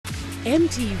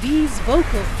MTV's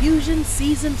Vocal Fusion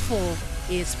Season 4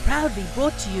 is proudly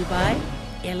brought to you by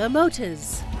Ella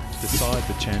Motors. Decide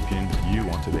the champion you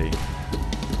want to be.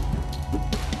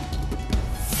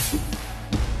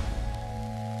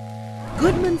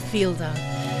 Goodman Fielder.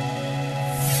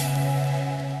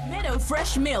 Meadow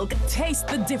Fresh Milk, taste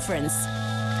the difference.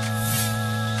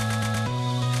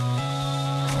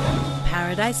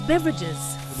 Paradise Beverages.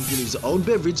 Papua New Guinea's own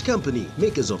beverage company,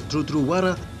 makers of True True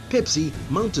Wara, Pepsi,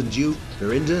 Mountain Dew,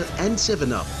 Mirinda and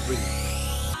 7-Up.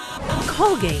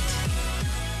 Colgate.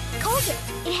 Colgate.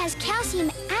 It has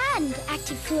calcium and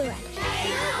active fluoride.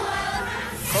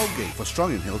 Colgate for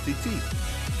strong and healthy teeth.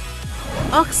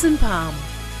 Oxen Palm.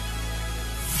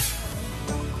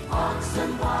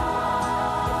 Oxen Palm.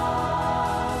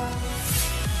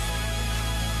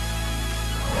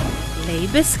 Lay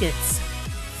Biscuits.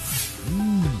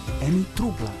 Any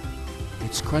trupla.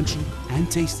 It's crunchy and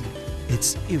tasty.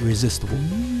 It's irresistible.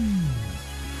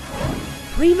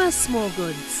 Prima Small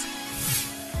Goods.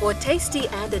 For tasty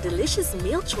and a delicious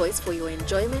meal choice for your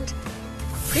enjoyment,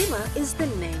 Prima is the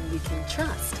name you can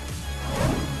trust.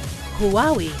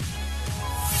 Huawei.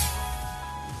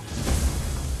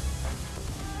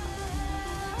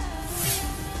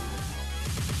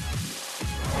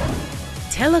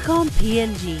 Telecom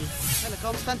PNG.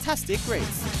 Telecom's fantastic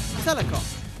rates. Telecom,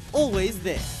 always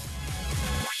there.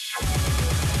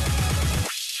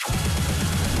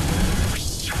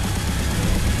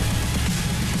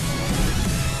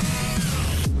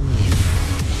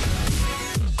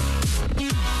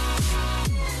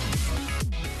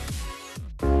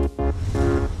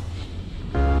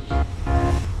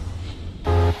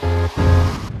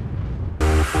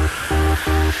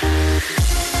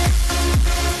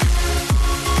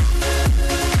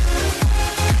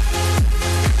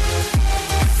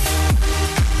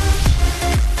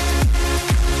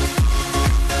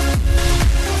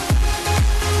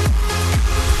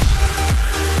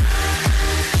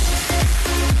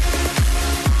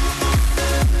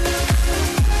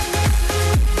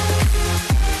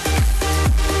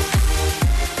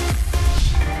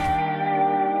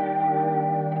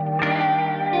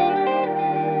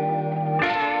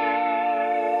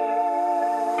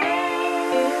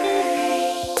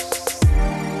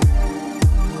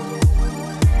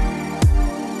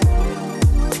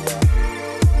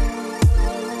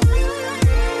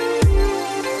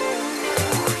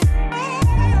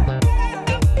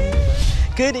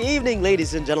 Good evening,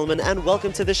 ladies and gentlemen, and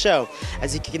welcome to the show.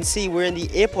 As you can see, we're in the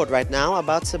airport right now,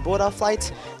 about to board our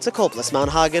flight to Mount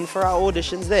Hagen for our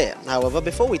auditions there. However,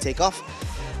 before we take off,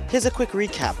 here's a quick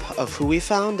recap of who we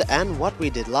found and what we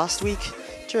did last week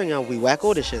during our WeWAC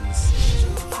auditions.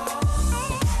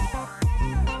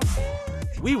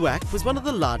 WeWAC was one of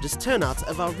the largest turnouts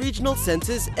of our regional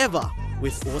centres ever,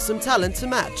 with awesome talent to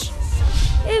match.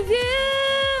 If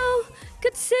you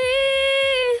could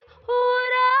see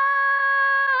what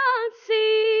I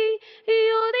see,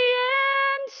 you're the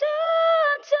answer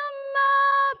to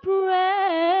my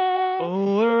prayer.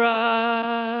 Oh,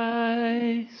 arise,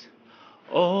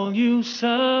 all you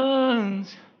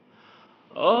sons,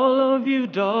 all of you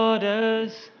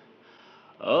daughters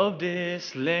of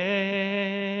this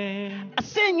land. I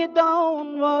sing it,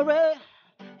 don't worry,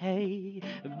 hey,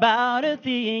 about a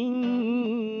thing,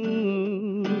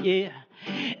 yeah.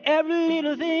 Every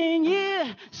little thing,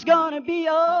 yeah, it's gonna be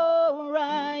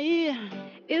alright.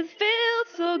 It feels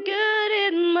so good,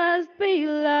 it must be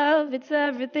love. It's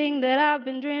everything that I've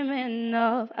been dreaming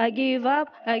of. I give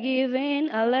up, I give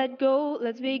in, I let go,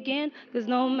 let's begin. Cause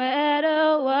no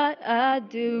matter what I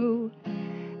do,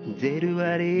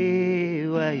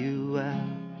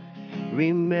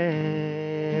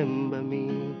 remember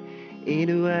me.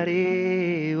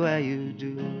 Why you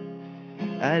do,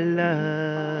 I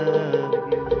love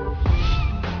you.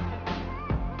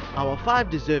 Our 5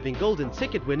 deserving golden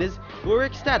ticket winners were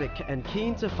ecstatic and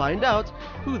keen to find out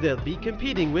who they'll be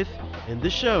competing with in the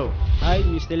show. Hi,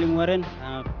 Mr. Lingwaren,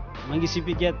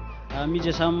 mangisipik me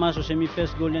just sama so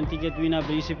semi-first golden ticket winner of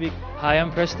the ECPIC. Hi,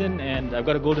 I'm Preston and I've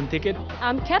got a golden ticket.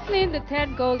 I'm Kathleen, the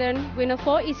 3rd golden winner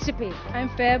for ECPIC. I'm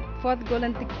Feb, 4th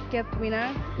golden ticket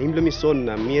winner. Nimble son,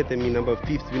 me number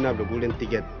 5th winner of the golden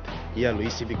ticket here in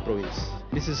ECPIC province.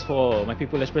 This is for my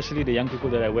people, especially the young people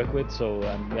that I work with, so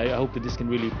I hope that this can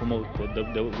really promote the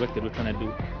work that we're trying to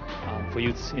do for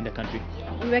youths in the country.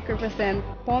 We represent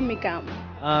Pomikam.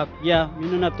 Yeah, you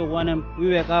know not to want them. We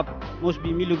wake up, must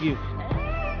be Milugi.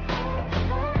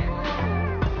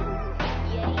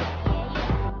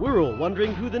 We're all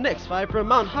wondering who the next 5 from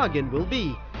Mount Hagen will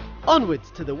be. Onwards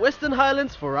to the Western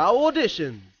Highlands for our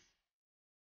auditions.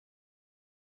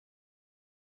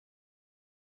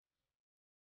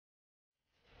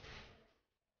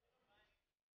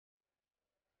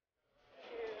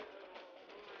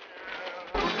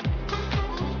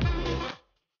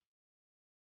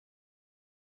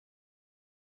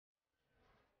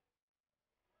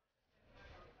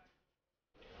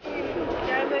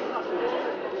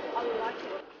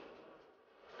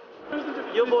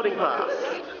 Your boarding pass.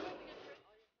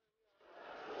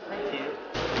 Thank you.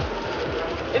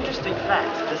 Interesting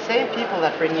fact, the same people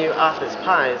that bring you Arthur's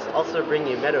pies also bring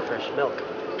you meadow fresh milk.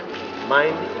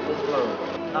 Mind was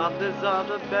blown. Arthur's are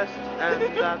the best, and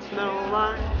that's no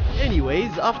lie.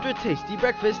 Anyways, after a tasty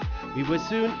breakfast, we were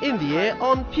soon in the air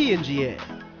on PNG Air,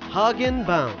 Hagen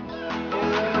bound.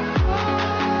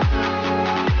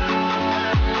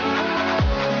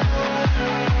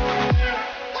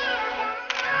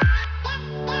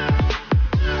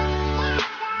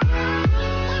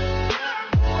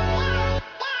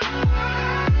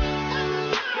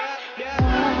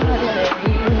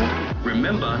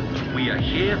 Remember, we are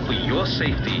here for your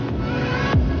safety.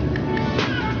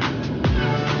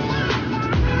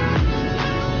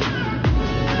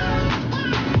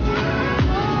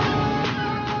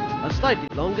 A slightly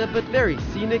longer but very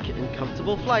scenic and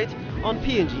comfortable flight on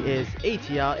PNG Air's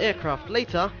ATR aircraft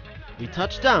later, we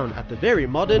touched down at the very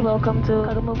modern Welcome to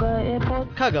Kagamuga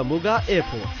Airport. Kagamuga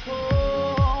Airport.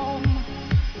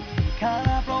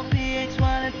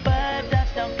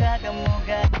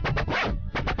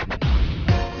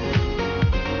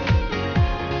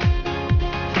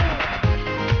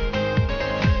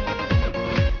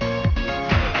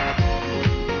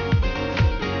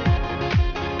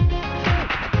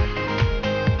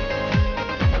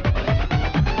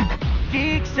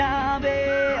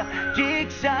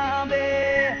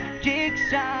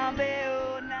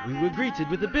 We were greeted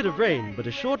with a bit of rain, but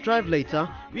a short drive later,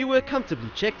 we were comfortably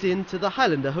checked in to the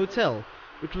Highlander Hotel,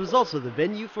 which was also the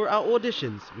venue for our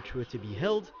auditions, which were to be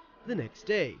held the next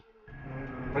day.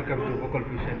 Welcome to Vocal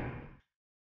Fusion.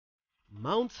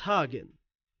 Mt Hagen,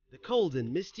 the cold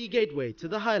and misty gateway to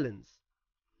the Highlands.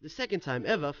 The second time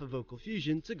ever for Vocal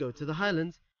Fusion to go to the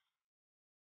Highlands.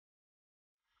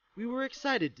 We were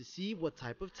excited to see what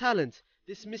type of talent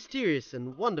this mysterious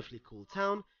and wonderfully cool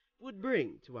town would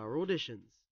bring to our auditions.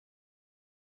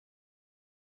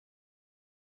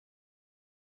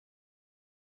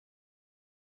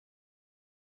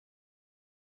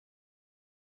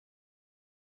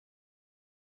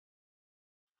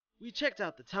 We checked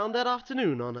out the town that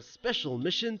afternoon on a special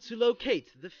mission to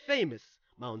locate the famous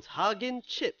Mt Hagen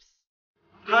chips.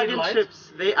 Hagen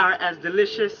chips, they are as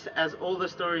delicious as all the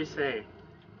stories say.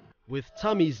 With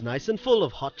tummies nice and full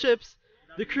of hot chips,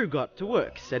 the crew got to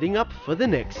work setting up for the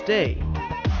next day.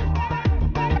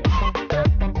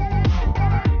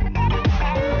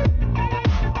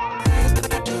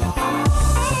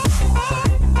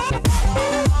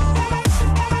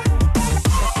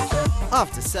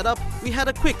 After setup, we had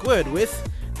a quick word with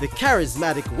the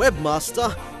charismatic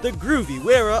webmaster, the groovy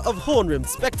wearer of horn-rimmed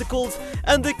spectacles,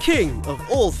 and the king of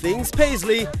all things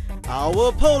Paisley,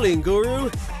 our polling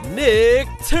guru, Nick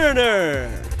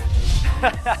Turner.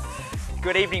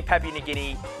 Good evening, Papua New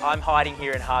Guinea. I'm hiding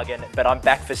here in Hagen, but I'm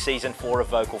back for Season 4 of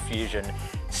Vocal Fusion.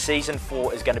 Season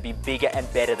 4 is going to be bigger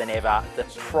and better than ever. The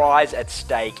prize at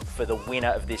stake for the winner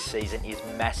of this season is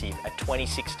massive, a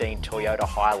 2016 Toyota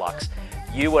Hilux.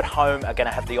 You at home are going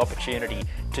to have the opportunity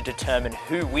to determine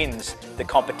who wins the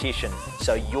competition,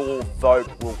 so your vote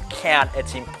will count.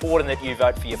 It's important that you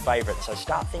vote for your favourite, so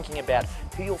start thinking about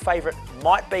who your favourite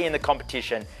might be in the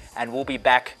competition, and we'll be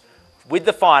back with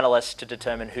the finalists to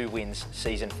determine who wins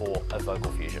Season 4 of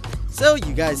Vocal Fusion. So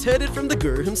you guys heard it from the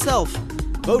guru himself.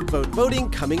 Vote, vote, voting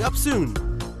coming up soon.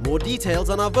 More details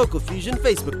on our Vocal Fusion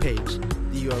Facebook page.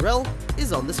 The URL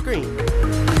is on the screen.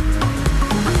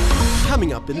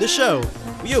 Coming up in the show,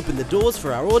 we open the doors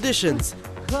for our auditions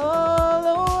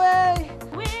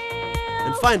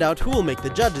and find out who will make the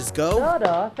judges go.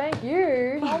 Dada, thank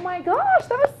you. Oh my gosh,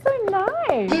 that was so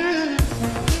nice.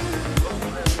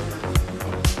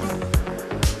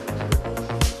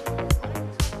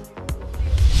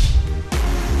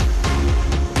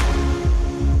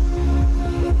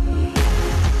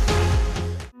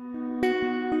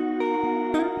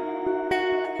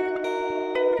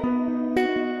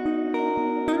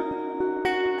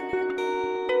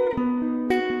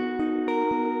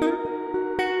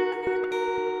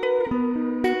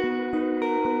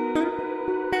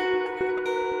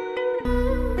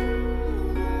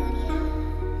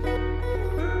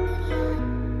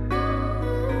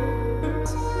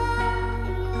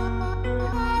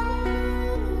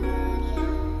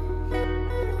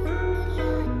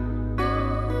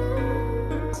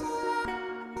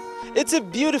 It's a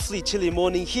beautifully chilly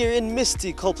morning here in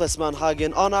misty Kolplas Mt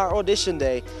Hagen on our audition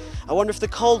day. I wonder if the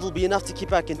cold will be enough to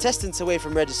keep our contestants away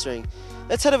from registering.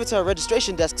 Let's head over to our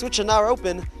registration desks, which are now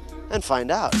open, and find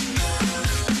out.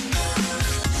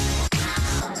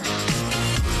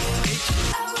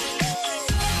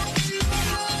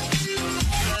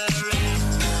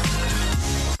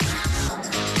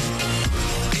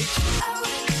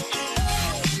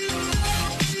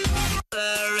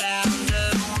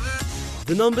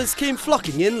 The numbers came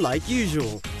flocking in like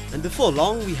usual, and before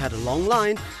long we had a long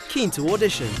line keen to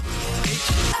audition.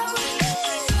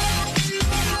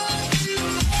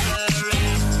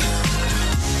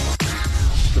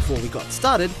 Before we got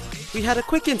started, we had a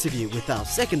quick interview with our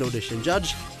second audition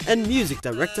judge and music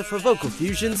director for Vocal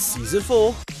Fusion's Season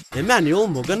 4, Emmanuel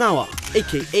Moganawa,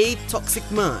 aka Toxic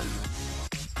Man.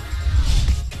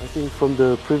 I think from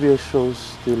the previous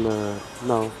shows till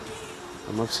now,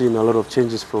 I've seen a lot of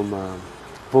changes from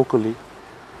vocally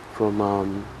from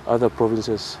other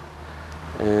provinces,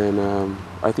 and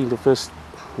I think the first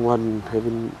one,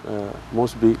 having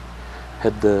Moresby,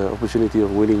 had the opportunity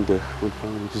of winning the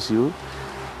Wimpang, which is you,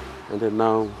 and then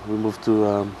now we moved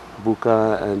to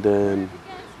Buka and then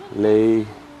Leh,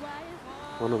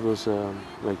 one of those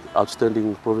like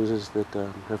outstanding provinces that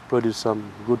have produced some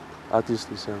good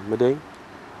artists is Madang,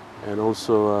 and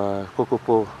also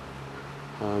Kokopo.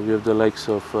 We have the likes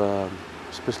of,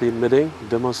 especially in Madang,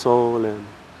 Demasol and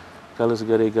Kalas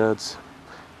Garegats.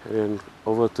 And then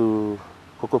over to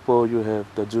Kokopo, you have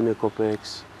the Junior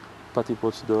Copex, Pati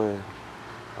Potsdo, and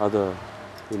other,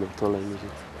 Tolai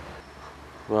music.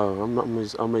 Wow, I'm not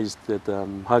amazed that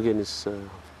Hagen is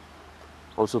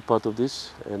also part of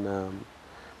this, and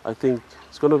I think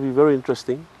it's going to be very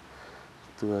interesting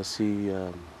to see,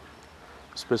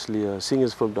 especially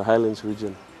singers from the Highlands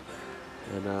region.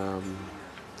 And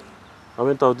I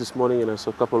went out this morning and I saw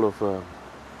a couple of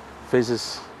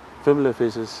faces, familiar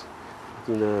faces. I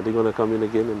think they're going to come in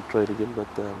again and try it again, but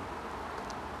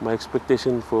my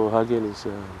expectation for Hagen is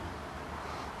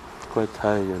quite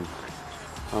high, and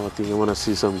I think I want to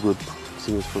see some good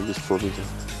singers from this province.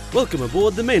 Welcome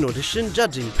aboard the main audition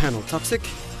judging panel, Toxic.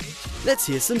 Let's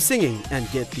hear some singing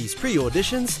and get these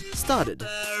pre-auditions started.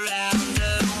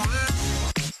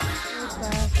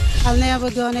 I'm never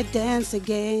gonna dance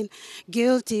again.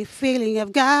 Guilty feeling,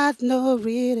 I've got no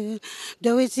reason.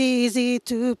 Though it's easy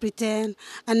to pretend,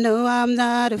 I know I'm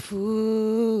not a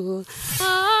fool.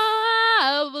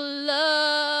 I will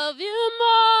love you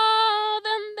more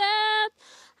than that.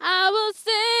 I will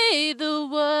say the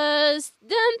worst,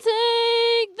 then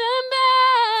take them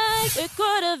back. We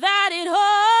could have had it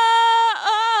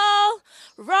all,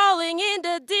 rolling in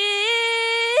the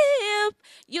deep.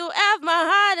 You have my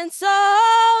heart and soul,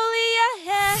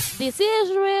 yeah. This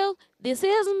is real, this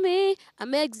is me.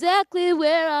 I'm exactly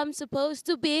where I'm supposed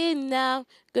to be now.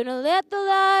 Gonna let the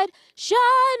light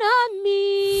shine on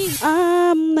me.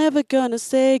 I'm never gonna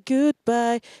say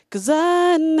goodbye, 'cause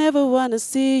I never wanna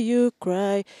see you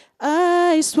cry.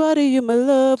 I swore to you my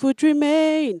love would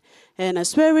remain, and I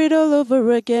swear it all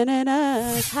over again. And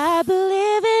I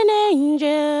believe in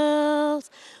angels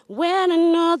when I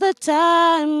know the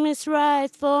time is right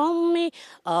for me.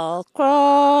 I'll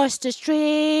cross the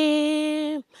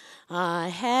stream, I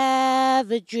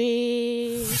have a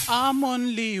dream. I'm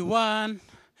only one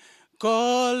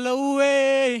call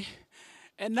away,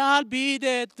 and I'll be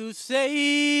there to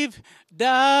save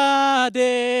the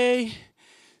day.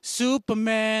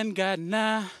 Superman got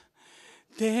nothing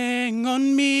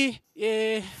on me,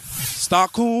 yeah.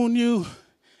 Stuck on you.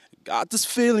 Got this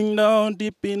feeling down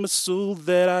deep in my soul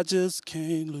that I just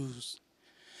can't lose.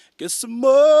 Guess I'm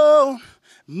on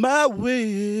my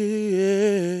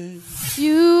way.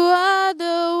 You are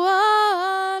the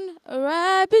one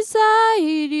right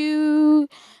beside you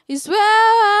is where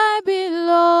I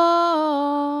belong.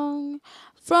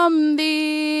 From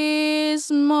this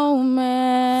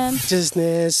moment,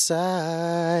 righteousness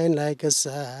shine like a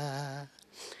sun,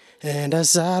 and a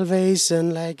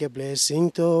salvation like a blessing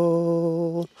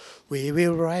too. We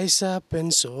will rise up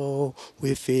and soar,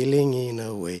 we're feeling in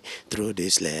a way through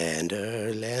this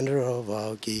lander of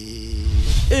our King.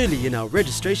 Early in our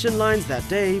registration lines that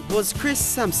day was Chris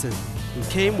Sampson, who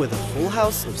came with a full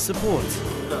house of support.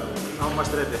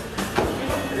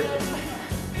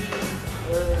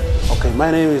 Okay,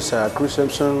 my name is Chris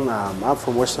Sampson. I'm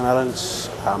from Western Highlands.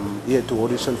 I'm here to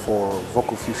audition for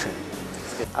Vocal Fusion.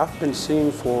 I've been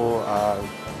singing for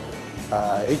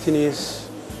 18 years.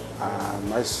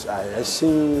 I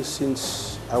sing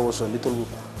since I was a little.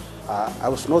 I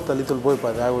was not a little boy,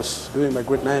 but I was doing my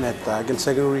grade 9 at Hagen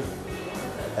Secondary,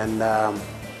 and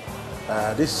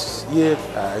this year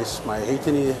is my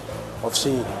 18th year of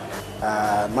singing.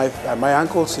 My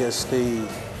uncles, yes, they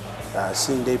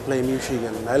sing, they play music,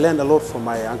 and I learned a lot from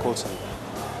my uncles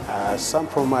and some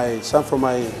from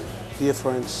my dear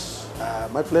friends.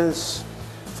 My plans,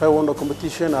 if I won the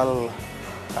competition, I'll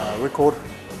record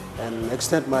and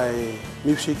extend my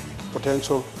music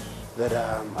potential that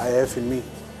I have in me.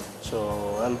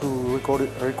 So I'll do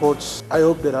records. I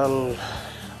hope that I'll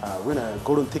win a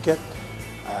golden ticket.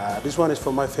 This one is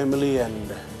for my family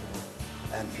and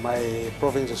my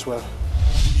province as well.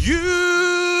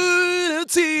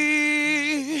 Unity,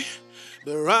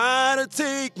 the right to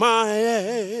take my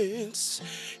hands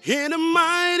in the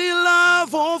mighty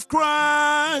love of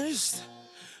Christ.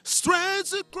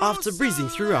 After breezing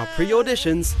through our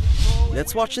pre-auditions,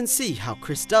 let's watch and see how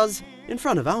Chris does in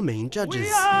front of our main judges.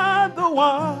 We are the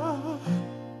one,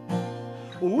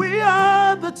 we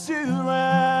are the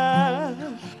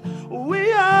children,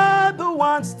 we are the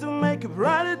ones to make a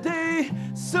brighter day,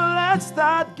 so let's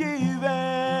start giving.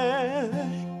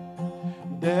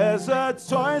 There's a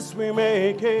choice we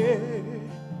make,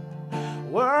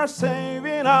 we're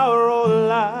saving our own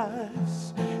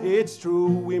lives. It's true,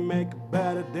 we make a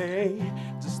better day,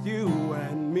 just you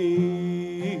and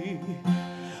me.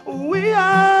 We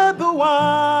are the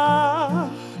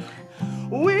one,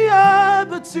 we are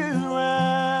the children,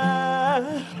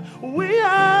 we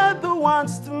are the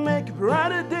ones to make a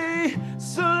brighter day,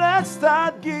 so let's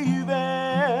start giving.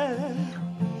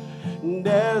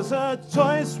 There's a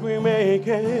choice we make,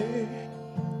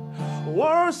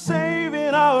 we're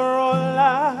saving our own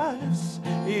lives.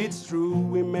 It's true,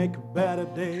 we make a better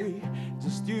day,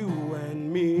 just you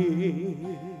and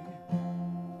me.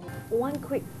 One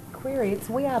quick query, it's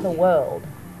We Are the World.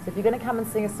 So if you're going to come and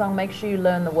sing a song, make sure you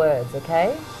learn the words,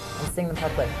 okay? And sing them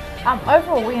properly.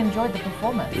 Overall, we enjoyed the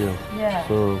performance. Yeah.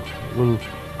 So we'll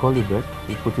call you back.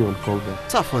 We'll put you on call back.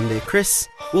 Tough one there, Chris.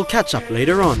 We'll catch up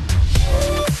later on.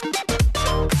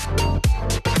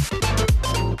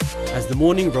 As the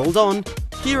morning rolled on,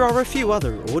 here are a few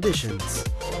other auditions.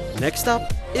 Next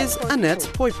up is Annette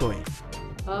Poi Poi.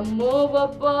 I'm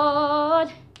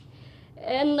overboard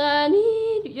and I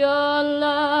need your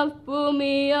love, pull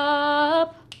me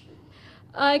up.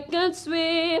 I can't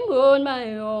swim on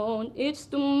my own, it's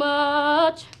too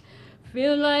much.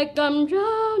 Feel like I'm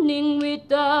drowning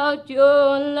without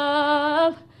your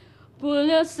love. Pull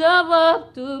yourself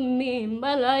up to me,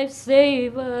 my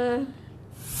lifesaver.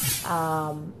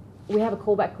 We have a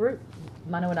callback group.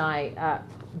 Manu and I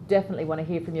definitely want to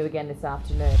hear from you again this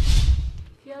afternoon.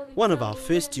 One of our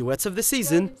first duets of the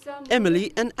season,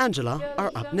 Emily and Angela,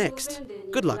 are up next.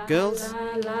 Good luck, girls.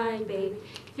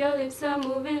 Your lips are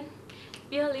moving.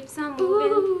 Your lips are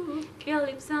moving. Your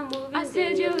lips are moving. I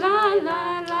said you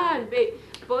lie, babe.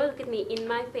 Boy, look at me in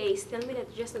my face. Tell me that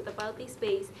you're just not about this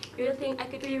space. You don't think I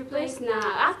could be replaced? Nah,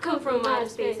 I come from outer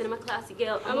space and I'm a classy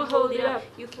girl. I'ma hold it up.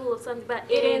 You fool of something, but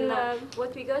it ain't love.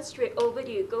 What we got straight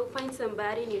overdue. Go find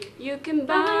somebody new. You can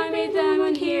buy me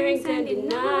diamond earrings and the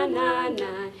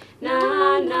 999,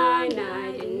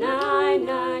 999,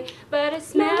 999. But I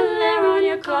smell air on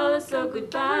your collar, so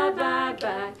goodbye, bye,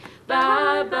 bye,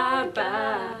 bye, bye,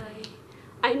 bye.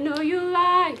 I know you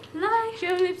lie,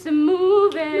 your lips are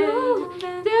moving.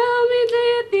 Tell me, do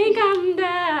you think I'm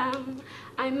dumb?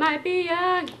 I might be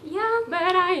young,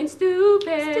 but I ain't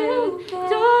stupid.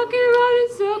 Talking around in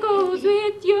circles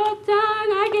with your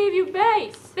tongue. I gave you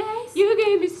bass. You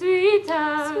gave me sweet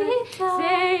talk,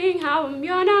 saying how I'm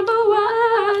your number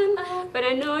one. But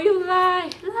I know you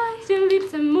lie, your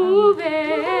lips are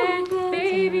moving.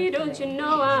 Baby, don't you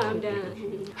know I'm done?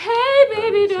 Hey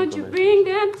baby, don't you bring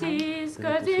them tears,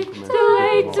 cause it's too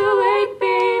late,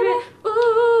 baby.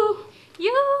 Ooh,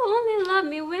 you only love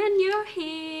me when you're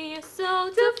here, so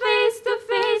to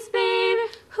face, baby.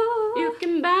 Ooh. You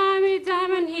can buy me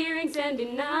diamond earrings and the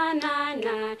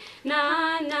 999,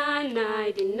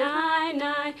 999,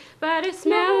 999. But I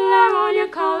smell air on your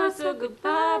collar, so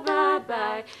goodbye, bye,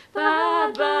 bye,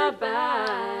 bye, bye,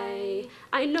 bye.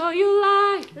 I know you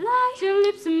lie, your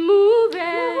lips are moving.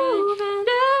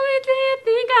 Tell me, do you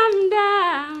think I'm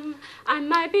dumb? I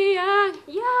might be young,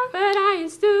 but I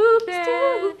ain't stupid.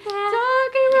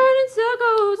 Talking round in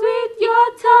circles with your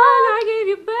tongue. I gave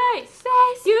you bass,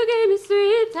 you gave me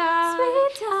sweet talk,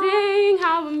 saying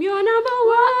how I'm your number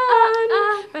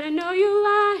one. But I know you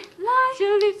lie,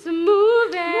 your lips are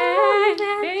moving.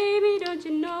 Baby, don't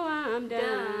you know I'm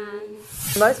done?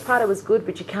 For the most part it was good,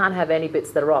 but you can't have any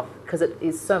bits that are off because it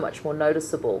is so much more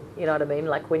noticeable, you know what I mean?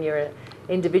 Like when you're an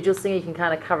individual singer, you can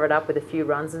kind of cover it up with a few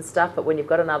runs and stuff, but when you've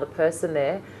got another person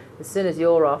there, as soon as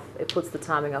you're off, it puts the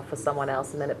timing off for someone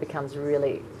else and then it becomes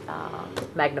really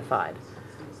magnified.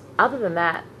 Other than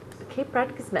that, keep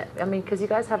practicing it. I mean, because you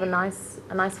guys have a nice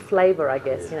flavour, I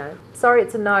guess, you know. Sorry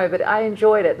it's a no, but I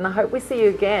enjoyed it and I hope we see you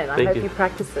again. I hope you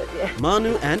practice it. Yeah.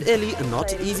 Manu and Ellie are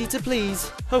not easy to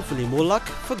please. Hopefully more luck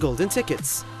for golden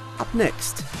tickets. Up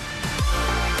next.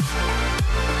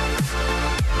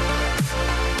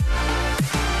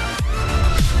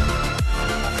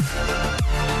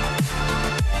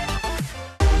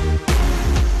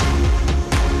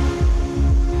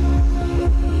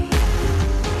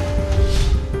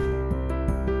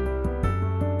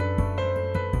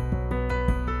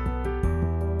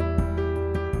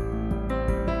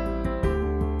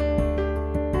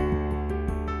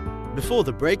 Before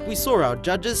the break, we saw our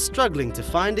judges struggling to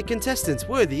find a contestant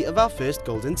worthy of our first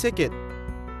golden ticket.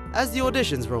 As the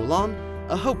auditions roll on,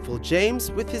 a hopeful James,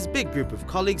 with his big group of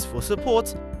colleagues for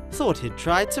support, thought he'd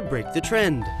try to break the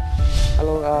trend.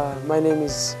 Hello, my name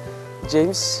is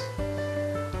James.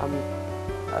 I'm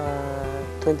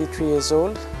 23 years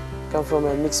old. Come from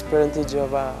a mixed parentage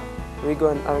of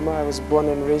Rigo and Arma. I was born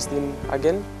and raised in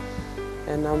Hagen,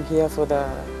 and I'm here for the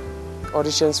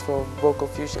auditions for vocal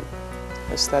fusion.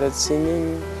 I started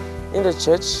singing in the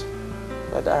church,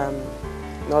 but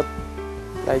not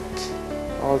like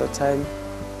all the time.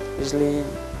 Usually,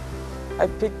 I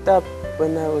picked up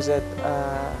when I was at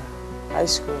high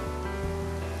school.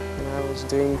 When I was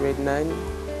doing grade 9,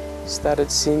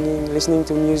 started singing, listening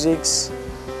to musics.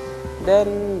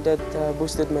 Then that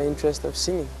boosted my interest of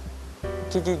singing.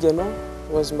 Kiki Geno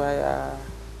was my, I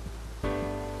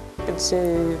could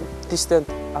say, distant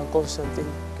uncle or something,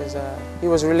 because he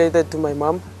was related to my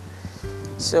mom.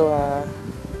 So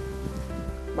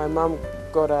my mom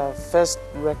got a first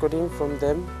recording from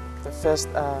them, the first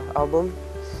album.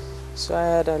 So I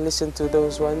had listened to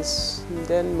those ones. And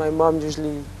then my mom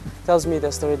usually tells me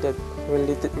the story that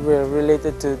were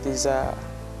related to these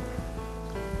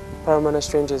Permanent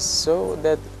Strangers. So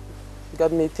that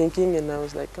got me thinking, and I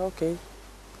was like, okay,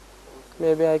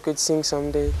 maybe I could sing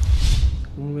someday.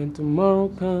 When tomorrow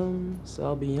comes,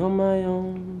 I'll be on my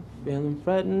own, feeling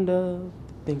frightened of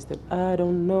the things that I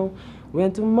don't know.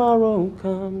 When tomorrow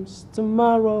comes,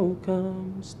 tomorrow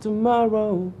comes,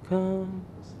 tomorrow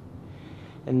comes.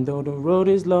 And though the road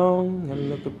is long, I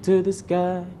look up to the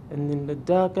sky, and in the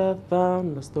dark I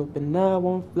found lost hope and I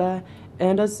won't fly.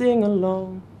 And I sing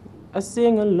along, I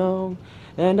sing along,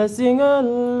 and I sing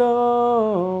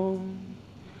along.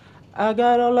 I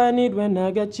got all I need when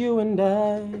I got you and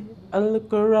I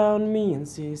look around me and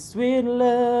see sweet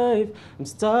life. I'm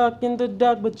stuck in the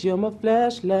dark, but you're my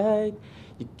flashlight.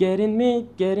 You're getting me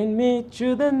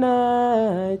through the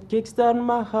night. Kickstart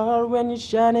my heart when you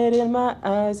shine it in my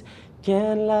eyes.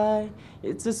 Can't lie,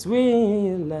 it's a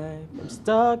sweet life. I'm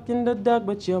stuck in the dark,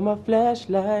 but you're my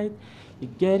flashlight.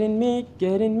 You're getting me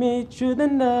through the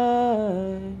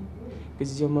night.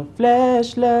 'Cause you're my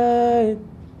flashlight.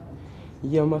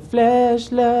 You're my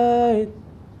flashlight.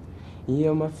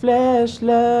 You're my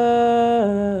flashlight.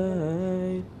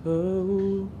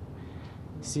 Oh.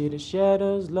 See the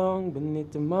shadows long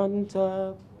beneath the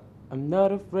mountaintop. I'm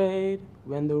not afraid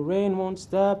when the rain won't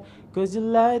stop. 'Cause you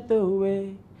light the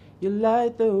way. You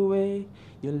light the way,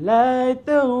 you light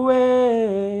the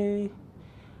way.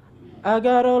 I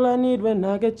got all I need when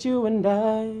I get you and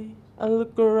I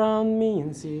look around me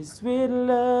and see sweet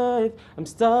life. I'm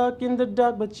stuck in the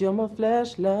dark, but you're my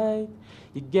flashlight.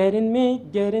 You're getting me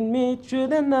through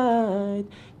the night.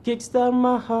 Kickstart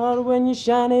my heart when you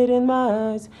shine it in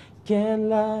my eyes. Can't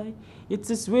lie, it's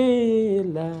a sweet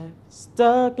life.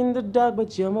 Stuck in the dark,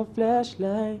 but you're my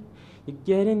flashlight. You're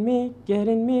getting me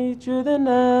through the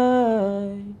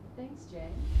night. Thanks,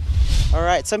 James. All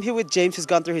right, so I'm here with James, who's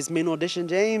gone through his main audition.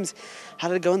 James, how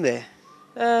did it go in there?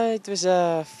 It was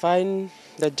fine.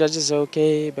 The judges are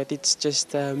okay, but it's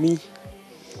just me.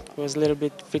 I was a little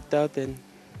bit freaked out, and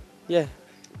yeah.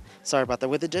 Sorry about that.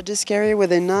 Were the judges scary? Were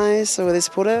they nice? Or were they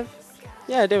supportive?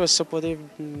 Yeah, they were supportive.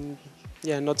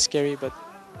 Yeah, not scary, but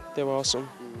they were awesome.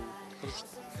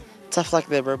 Tough luck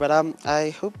there, bro. But I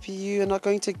hope you're not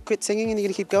going to quit singing and you're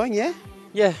going to keep going, yeah?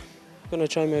 Yeah, I'm going to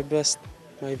try my best,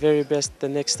 my very best the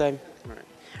next time. All right.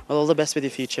 Well, all the best with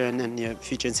your future and your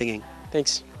future in singing.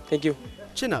 Thanks. Thank you.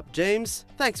 Chin up, James.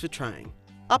 Thanks for trying.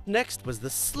 Up next was the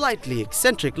slightly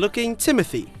eccentric-looking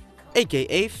Timothy,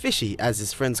 aka Fishy, as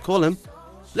his friends call him.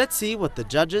 Let's see what the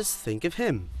judges think of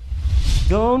him.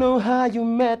 Don't know how you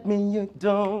met me, you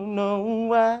don't know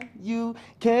why. You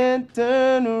can't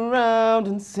turn around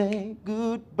and say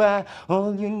goodbye.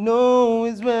 All you know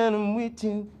is when I'm with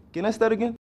you. Can I start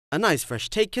again? A nice fresh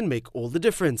take can make all the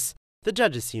difference. The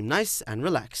judges seem nice and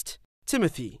relaxed.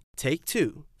 Timothy, take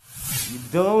 2. You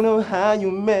don't know how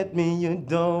you met me, you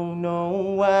don't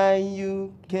know why.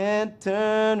 You can't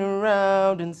turn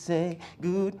around and say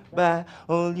goodbye.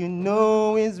 All you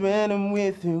know is when I'm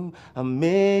with you, I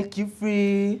make you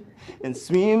free and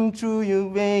swim through your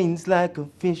veins like a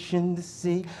fish in the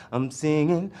sea. I'm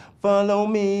singing, follow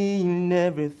me and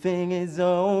everything is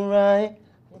alright.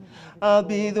 I'll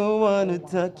be the one to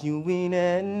tuck you in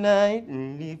at night.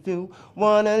 And if you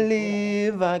wanna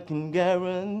live, I can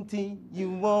guarantee you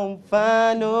won't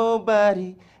find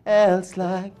nobody else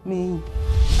like me.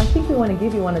 I think we want to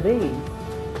give you one of these.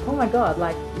 Oh my God,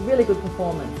 like really good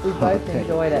performance. We both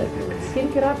enjoyed it. Skin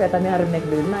kirap ya tami harap nek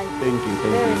dulu. Nice. Thank you.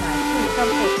 Very nice. Come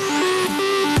forward.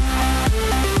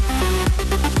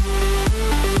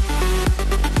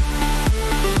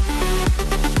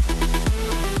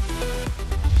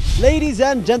 Ladies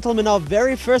and gentlemen, our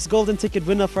very first golden ticket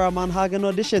winner for our Mt Hagen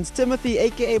auditions, Timothy,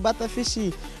 aka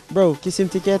Batafishi. Bro, kisim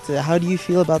ticket. How do you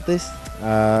feel about this?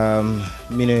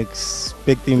 Me no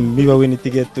expecting me win the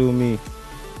ticket to me.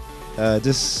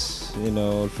 Just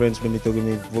friends when they talk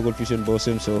me vocal fusion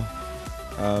bossum, so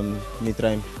me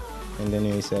try and then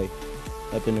I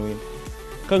happen to win.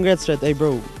 Congrats, Red. Hey,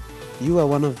 bro, you are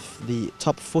one of the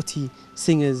top 40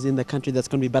 singers in the country that's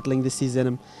going to be battling this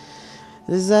season.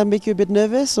 Does that make you a bit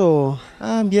nervous, or?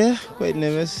 Yeah, quite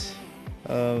nervous.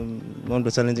 Want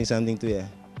to challenging something too, yeah.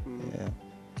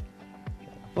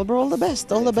 Well, bro, all the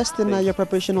best. All the best in your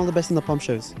preparation. All the best in the pump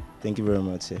shows. Thank you very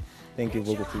much. Thank you,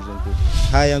 Vocal Fusion too.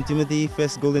 Hi, I'm Timothy.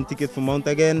 First golden ticket for Mt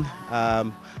Hagen.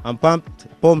 I'm pumped.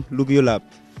 Pom, look you up.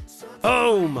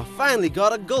 Boom! I finally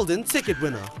got a golden ticket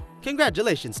winner.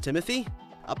 Congratulations, Timothy.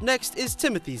 Up next is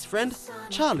Timothy's friend,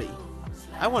 Charlie.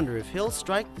 I wonder if he'll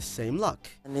strike the same luck.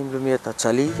 Name Lumieta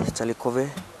Charlie Kove.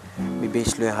 Mi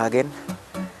base Mt Hagen.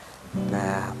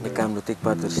 Na mi kam to take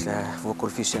part in Vocal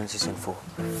Fusion season 4.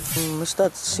 I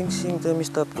start sing to me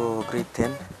start go grade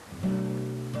 10.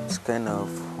 It's kind of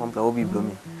hobby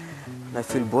blooming. I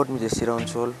feel bored, me just sit around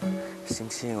soul,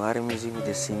 sing, wari music, me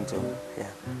just sing to. Yeah.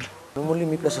 Normally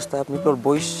me plus start, me play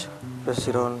boys, plus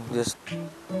sit around, just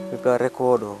me play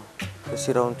record or just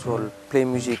sit around soul, play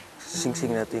music, sing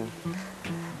nothing.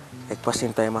 Like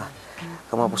passing time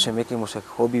come up with making music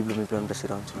hobby bloom me play on the sit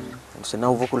around soul. And so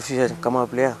now Vocal Fusion come up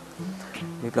play,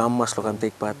 me play ammas lo can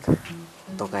take part.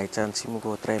 Talk I chance me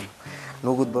go try.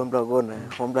 No good bambla gona,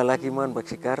 bambla lucky man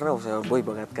baksi karna, usa boy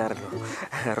bagat karlo,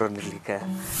 ronelika.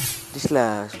 This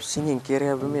la singing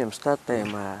career I'm start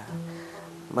time.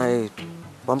 My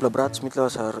bambla brats mitlo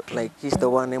are like he's the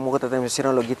one. I'm going to time sit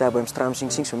around lo guitar, I'm strum sing,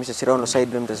 so Mr. sit around lo side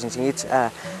them sing. It's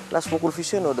last Vocal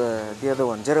Fusion or the other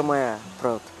one, Jeremiah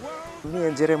Proud. Me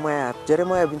and Jeremiah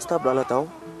been stop lala tau.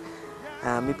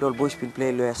 Me play boys been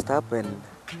play lawyer stop and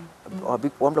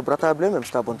big bambla brata blame I'm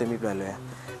stop on me play lawyer.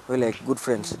 We like good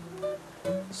friends.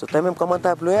 So time I'm come on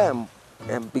top lawyer,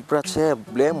 I'm big brother say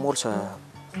blame more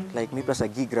like me plus a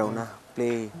gig ground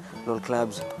play little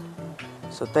clubs.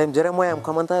 So time Jeremiah I'm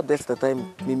come on top, that's the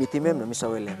time me meet him na misa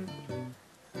well.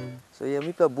 So yeah,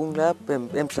 me play boom lap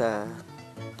em sa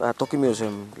talking music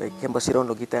like him basir on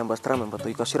lo guitar em bastram but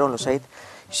you basir on lo side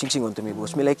sing on to me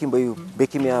boss me like him by you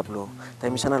back me up lo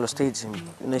time sana lo stage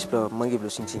nice play mangi lo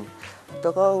sing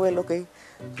talk well okay.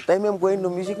 Time I'm going to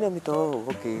music na mito,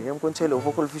 okay. I'm going to say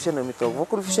Vocal Fusion na mito.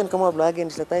 Vocal Fusion come up again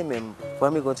is the time I'm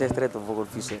going to say straight to Vocal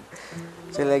Fusion.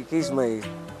 So like he's my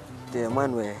the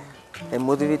man where I'm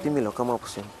motivating me lo come up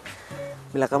soon.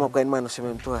 Mila come up kain man sa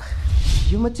tua.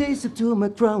 You my taste to my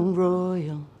crown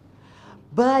royal,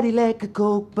 body like a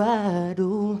coke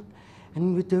bottle,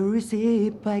 and with the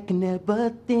receipt I can never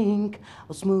think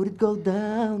how smooth it go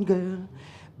down, girl.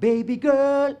 Baby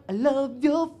girl, I love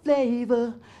your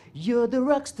flavor. You're the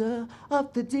rockstar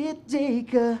of the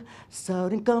DJ,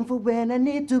 shouting comfort when I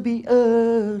need to be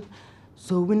heard.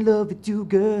 So in love with you,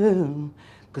 girl,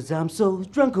 'cause I'm so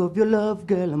drunk of your love,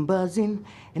 girl. I'm buzzing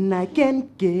and I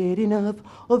can't get enough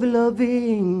of your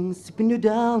loving, sipping you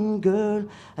down, girl.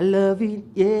 I love it,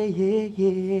 yeah.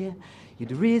 You're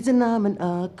the reason I'm an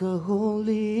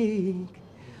alcoholic.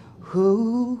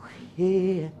 Oh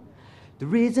yeah, the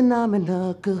reason I'm an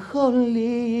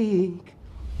alcoholic.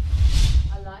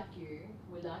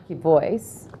 Your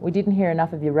voice. We didn't hear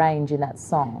enough of your range in that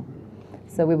song,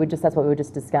 so that's what we were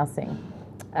just discussing.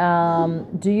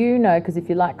 Do you know, because if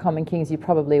you like Common Kings you're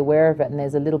probably aware of it, and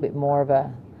there's a little bit more of a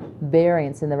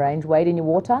variance in the range. Wade in Your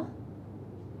Water?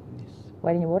 Yes.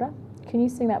 Wade in Your Water? Can you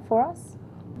sing that for us?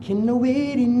 Can I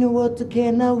wait in your water,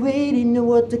 can I wait in your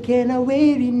water, can I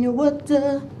wait in your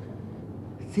water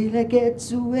till I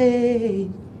get away?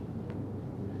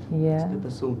 Yeah,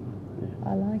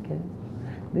 I like it.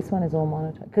 This one is all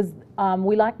monotone, because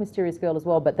we like Mysterious Girl as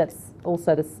well, but that's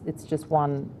also it's just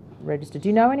one register. Do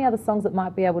you know any other songs that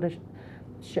might be able to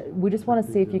we just want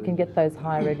to see if you can get those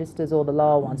high registers or the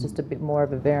lower ones, just a bit more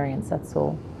of a variance, that's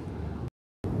all.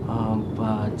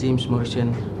 James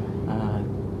Morrison,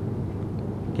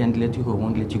 Can't Let You Go,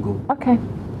 Won't Let You Go. Okay.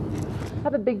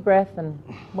 Have a big breath, and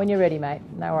when you're ready, mate,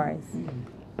 no worries.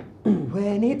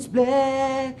 When it's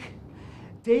black,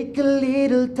 take a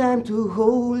little time to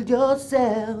hold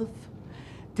yourself.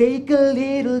 Take a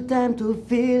little time to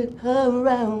feel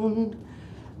around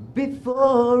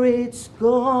before it's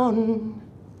gone.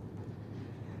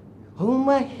 Hold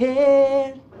my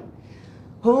hand,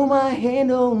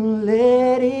 don't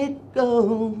let it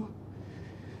go.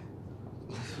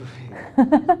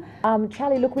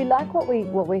 Charlie, look, we like what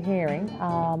we're hearing.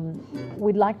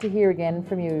 We'd like to hear again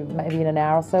from you maybe in an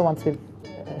hour or so once we've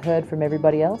heard from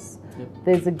everybody else. Yep.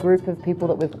 There's a group of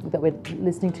people that we're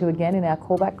listening to again in our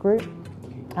callback group.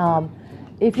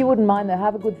 If you wouldn't mind, though,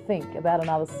 have a good think about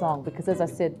another song, because as I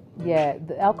said, yeah,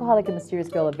 the Alcoholic and Mysterious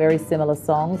Girl are very similar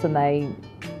songs, and I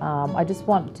just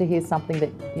want to hear something that,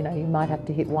 you know, you might have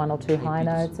to hit 1 or 2 high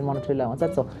notes and 1 or 2 low ones,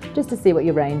 that's all, just to see what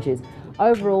your range is.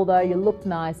 Overall, though, you look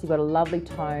nice, you've got a lovely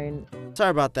tone. Sorry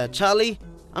about that, Charlie.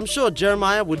 I'm sure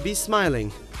Jeremiah would be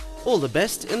smiling. All the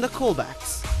best in the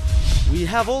callbacks. We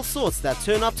have all sorts that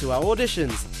turn up to our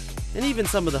auditions, and even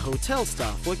some of the hotel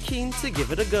staff were keen to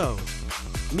give it a go.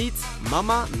 Meet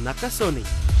Mama Nakasoni.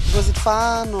 Was it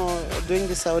fun or doing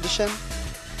this audition?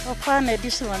 Oh, fun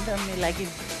edition one time, me like it.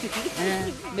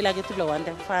 Me like it to one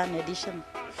time, fun edition.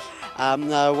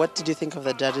 What did you think of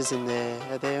the judges in there?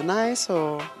 Are they nice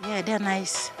or? Yeah, they're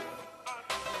nice.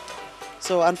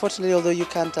 So unfortunately, although you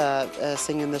can't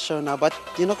sing in the show now, but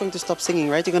you're not going to stop singing,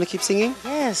 right? You're going to keep singing?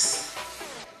 Yes.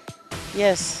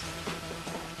 Yes.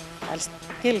 I'll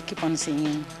still keep on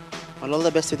singing. Well, all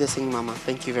the best with your singing, Mama.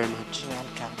 Thank you very much. You're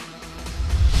welcome.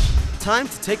 Time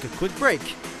to take a quick break.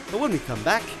 But when we come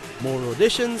back, more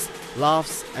auditions,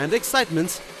 laughs, and excitement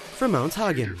from Mt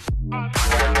Hagen.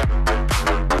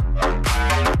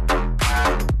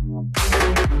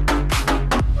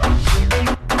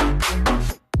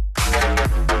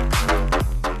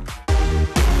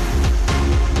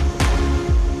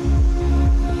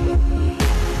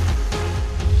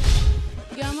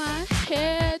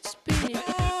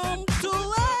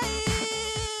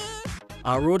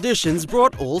 Our auditions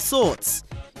brought all sorts.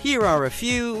 Here are a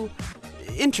few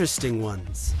interesting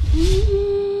ones.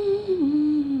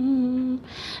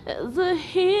 As a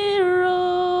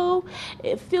hero,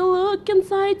 if you look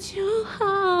inside your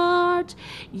heart,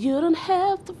 you don't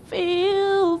have to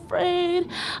feel afraid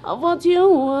of what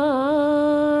you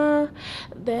are.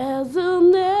 There's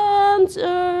an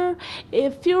answer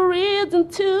if you read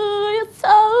into your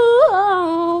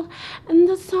soul, and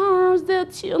the sorrows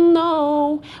that you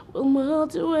know will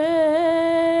melt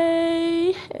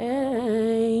away.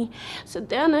 So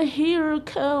then a hero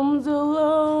comes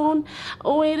alone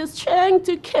with the strength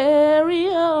to carry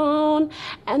on,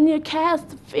 and you cast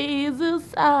the fears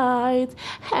aside,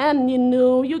 and you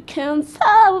know you can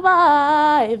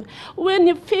survive. When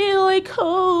you feel like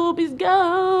hope is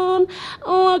gone,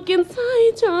 look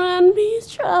inside you and be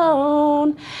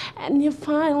strong, and you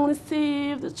finally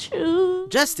see the truth.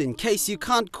 Just in case you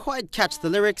can't quite catch the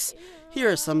lyrics,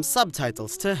 here are some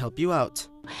subtitles to help you out.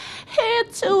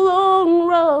 It's a long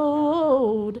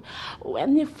road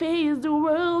when you face the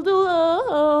world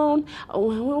alone,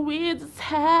 when we just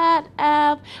had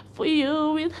up for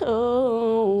you with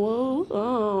home.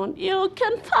 You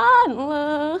can find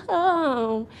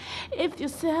love if you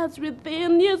search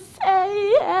within you,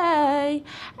 say,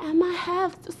 and I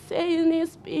have to say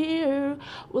this fear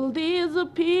will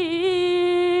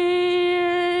disappear.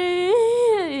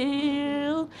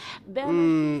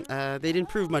 They didn't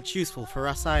prove much useful for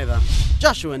us either.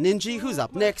 Joshua Ninji, who's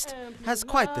up next, has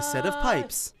quite the set of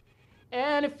pipes.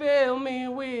 And he filled me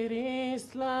with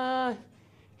his life.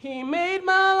 He made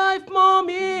my life more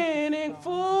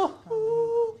meaningful.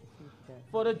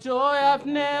 For the joy I've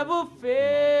never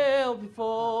felt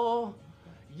before.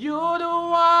 You're the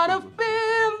one I've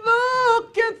been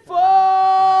looking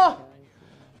for.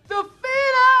 To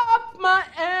fill up my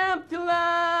empty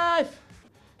life.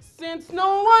 Since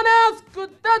no one else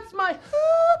could touch my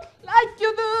heart like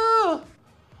you do.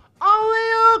 Only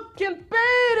you can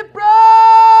pay the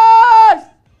price.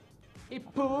 He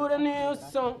put a new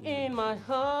song in my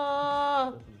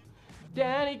heart.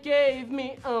 Then he gave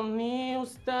me a new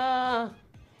start.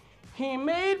 He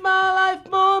made my life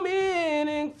more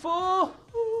meaningful.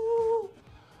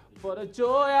 For the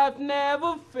joy I've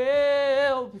never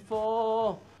felt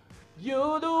before.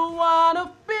 You're the one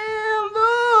I've been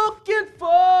looking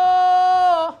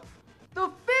for. To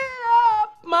fill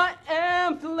up my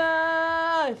empty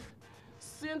life.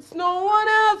 Since no one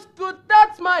else could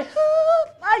touch my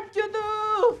heart like you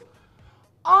do.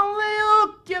 Only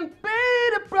you can pay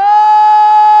the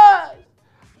price.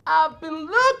 I've been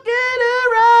looking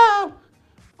around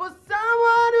for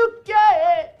someone who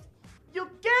cares. You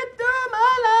came to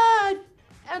my life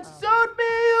and showed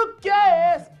me you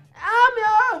care. I'm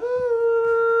your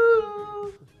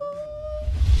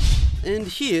And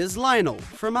here's Lionel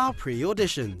from our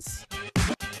pre-auditions.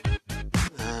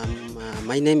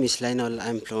 My name is Lionel.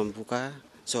 I'm from Buka.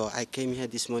 So I came here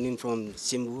this morning from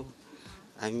Simbu.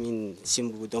 I'm in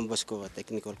Simbu Don Bosco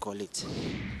Technical College.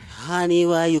 Honey,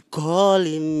 why you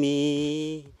calling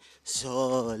me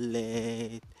so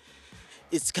late?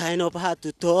 It's kind of hard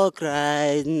to talk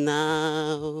right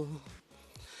now.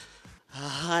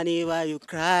 Honey, why you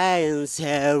crying?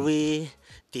 Shall we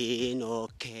everything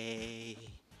okay.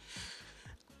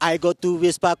 I got to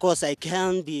whisper cause I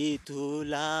can't be too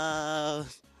loud.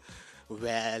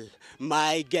 Well,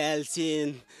 my girl's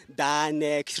in the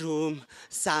next room.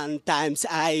 Sometimes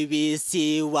I wish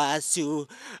she was you.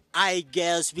 I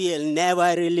guess we'll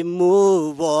never really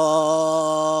move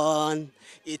on.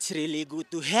 It's really good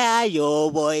to hear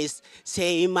your voice.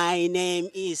 Say my name,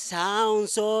 it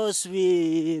sounds so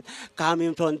sweet.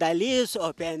 Coming from the lips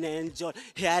open and joy.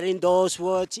 Hearing those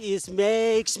words, it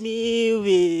makes me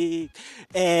weak.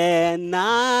 And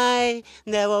I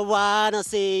never wanna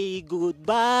say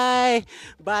goodbye.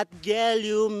 But girl,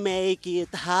 you make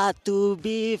it hard to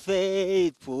be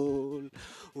faithful.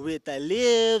 With the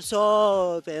lips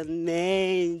of an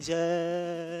angel.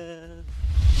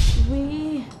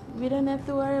 We don't have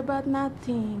to worry about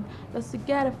nothing. Cause we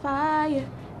got a fire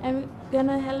and we're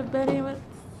gonna help it with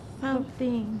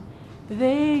something.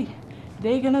 They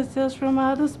gonna see us from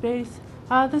outer space,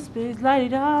 light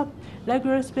it up like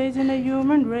we're space in a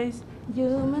human race.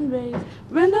 Human race.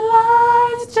 When the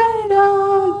lights shine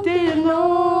down, they don't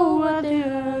know what they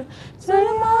heard.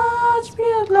 So much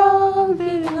pure love,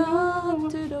 Giving up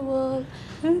to the world.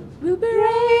 We'll be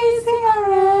raising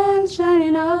our hands,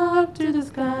 shining up to the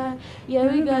sky.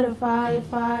 Yeah, we gotta fight,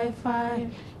 fight, fight.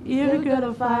 Yeah, we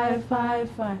gotta fight, fight,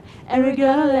 fight. And we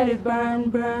gotta let it burn,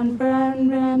 burn, burn,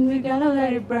 burn. We gotta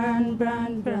let it burn,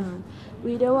 burn, burn.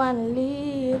 We don't wanna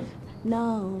live,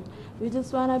 no. We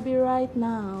just wanna be right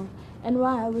now. And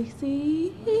while we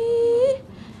see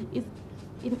is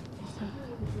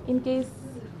in case.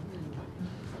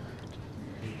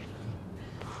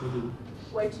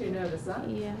 Way too nervous, huh?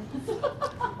 Yeah.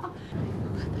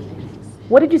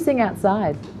 What did you sing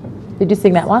outside? Did you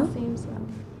sing that one? Seems so.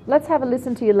 Let's have a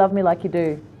listen to You Love Me Like You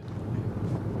Do.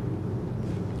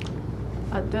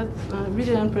 We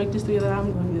didn't practice together,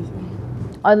 I'm going to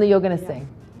sing. Only you're going to sing.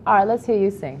 All right, let's hear you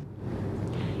sing.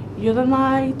 You're the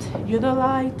night, you're the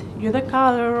light, you're the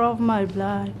color of my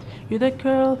blood. You're the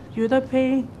curl, you're the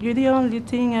pain, you're the only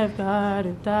thing I've got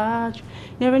to touch.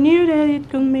 Never knew that it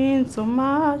could mean so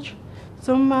much,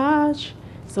 so much.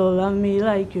 So love me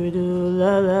like you do,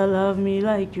 la la, love me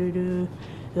like you do.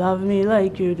 Love me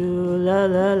like you do, la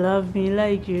la, love me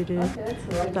like you do. Okay,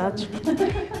 that's Touch.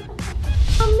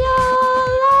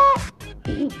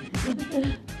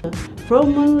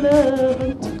 From my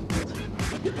love.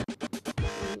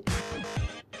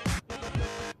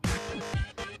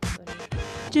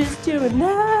 Just you and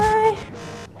I.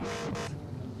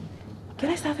 Can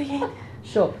I start again?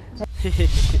 Sure.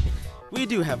 We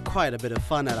do have quite a bit of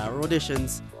fun at our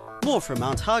auditions. More from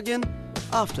Mt Hagen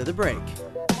after the break.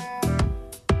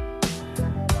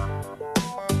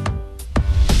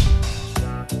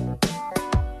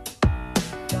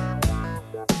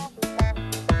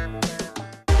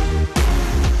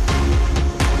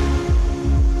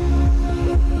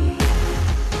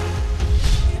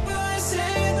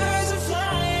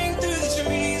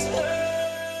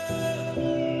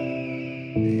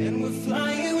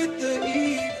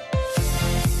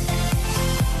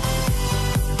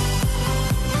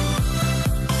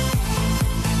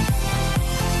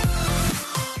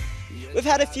 We've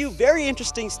had a few very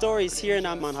interesting stories here in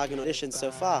our Mt Hagen auditions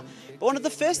so far. But one of the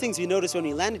first things we noticed when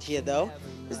we landed here, though,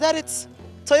 is that it's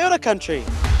Toyota country.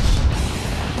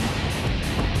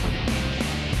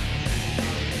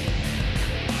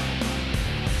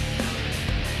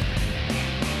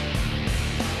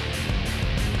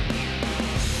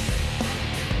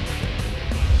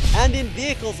 And in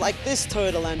vehicles like this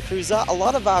Toyota Land Cruiser, a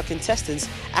lot of our contestants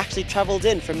actually travelled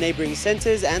in from neighbouring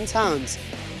centres and towns.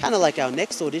 Kind of like our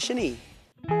next auditionee.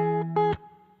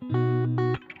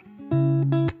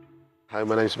 Hi,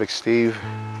 my name's Big Steve.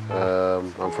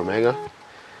 I'm from Anga,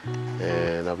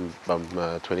 and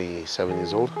I'm 27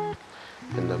 years old,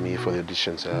 and I'm here for the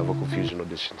auditions, vocal fusion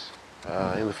auditions.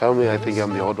 In the family, I think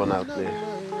I'm the odd one out there.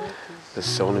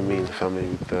 There's only me in the family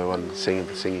with the one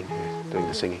doing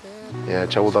the singing. Yeah, I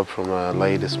travelled up from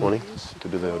Lae this morning to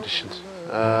do the auditions.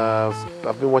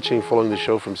 I've been following the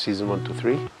show from season 1 to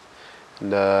 3.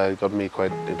 And it got me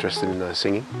quite interested in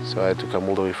singing, so I had to come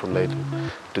all the way from Lae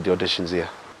to the auditions here.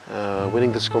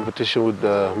 Winning this competition would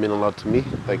mean a lot to me.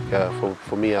 Like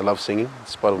for me, I love singing.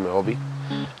 It's part of my hobby.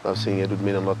 I love singing. It would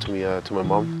mean a lot to me, to my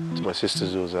mom, to my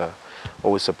sisters, who was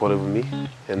always supportive of me,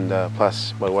 and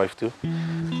plus my wife too.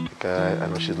 Like, I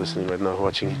know she's listening right now,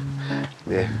 watching.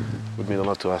 Yeah, it would mean a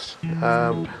lot to us.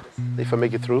 If I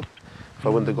make it through, if I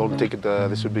win the golden ticket,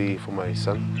 this would be for my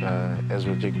son,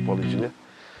 Ezra Jacob Pauly Jr.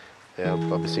 Yeah,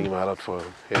 I'll be singing my heart out for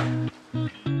him. Yeah.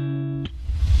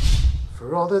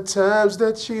 For all the times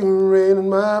that you rain in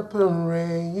my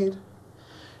parade,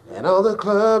 and all the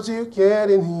clubs you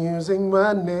get in using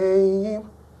my name,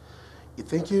 You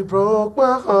think you broke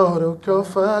my heart, oh girl,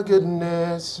 for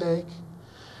goodness sake.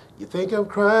 You think I'm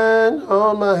crying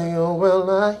on my own, well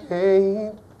I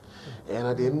ain't. And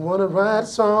I didn't want to write a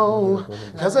song,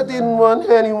 cause I didn't want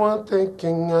anyone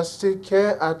thinking I still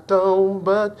care, I don't.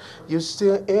 But you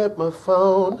still hit my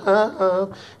phone,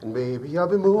 and baby I'll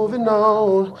be moving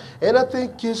on. And I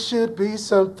think you should be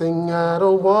something I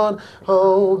don't want to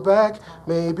hold back.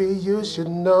 Maybe you should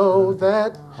know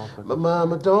that my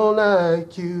mama don't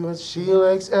like you and she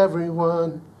likes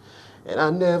everyone. And I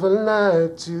never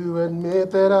lied to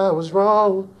admit that I was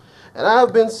wrong. And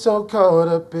I've been so caught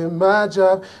up in my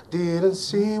job, didn't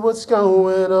see what's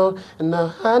going on. And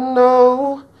now I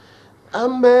know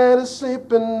I'm better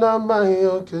sleeping on my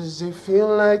own, cause you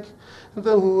feel like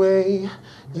the way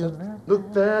you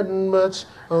look that much.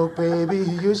 Oh baby,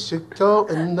 you should go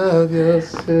and love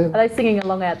yourself. Are they singing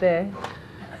along out there?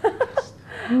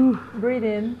 Breathe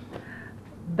in.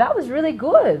 That was really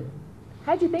good.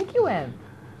 How'd you think you went?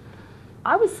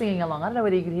 I was singing along. I don't know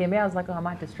whether you could hear me. I was like, oh, I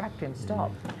might distract him.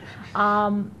 Stop.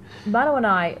 Manu and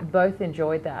I both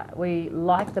enjoyed that. We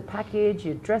liked the package.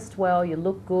 You dressed well. You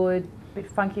looked good. A bit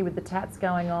funky with the tats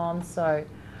going on. So,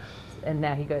 and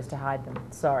now he goes to hide them.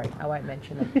 Sorry, I won't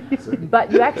mention them.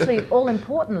 But you actually, all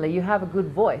importantly, you have a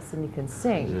good voice and you can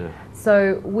sing. Yeah.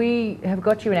 So we have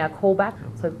got you in our callback.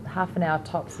 So half an hour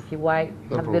tops if you wait.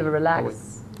 Have a bit of a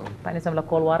relax. And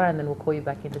then we'll call you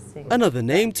back in to sing. Another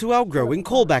name to our growing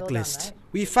callback list.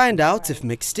 We find out if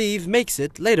McSteve makes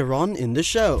it later on in the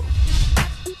show.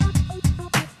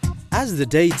 As the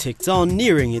day ticked on,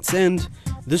 nearing its end,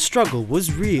 the struggle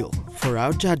was real for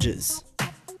our judges.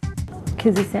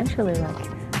 Because essentially,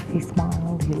 like, he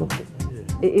smiled, he looked at me.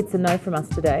 It's a no from us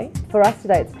today. For us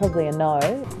today, it's probably a no.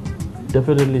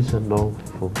 Definitely it's a no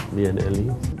for me and Ellie.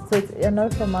 So it's a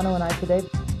no from Manu and I today.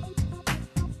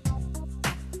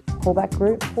 Callback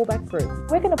group, callback group.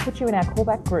 We're going to put you in our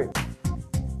callback group.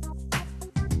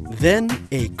 Then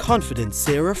a confident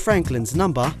Sarah Franklin's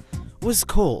number was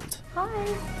called. Hi,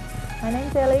 my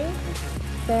name's Ellie.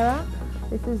 Sarah,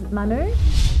 this is Manu.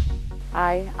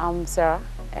 Hi, I'm Sarah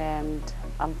and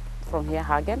I'm from here,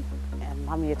 Hagen, and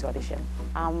I'm here to audition.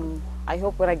 I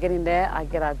hope when I get in there, I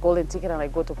get a golden ticket and I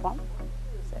go to prom.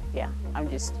 So, yeah, I'm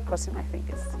just crossing my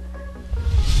fingers.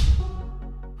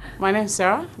 My name's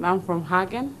Sarah, and I'm from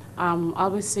Hagen. I'll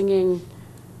be singing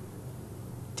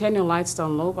Turn Your Lights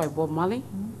Down Low by Bob Marley.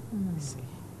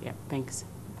 Yeah, thanks.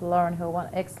 Lauren Hill, one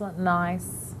excellent,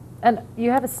 nice. And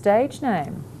you have a stage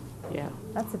name? Yeah.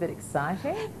 That's a bit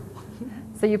exciting.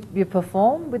 So you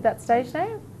perform with that stage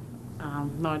name?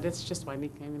 No, that's just my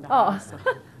nickname in the Oh, house. So.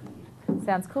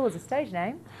 Sounds cool as a stage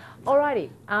name.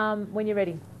 Alrighty, when you're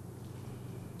ready.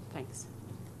 Thanks.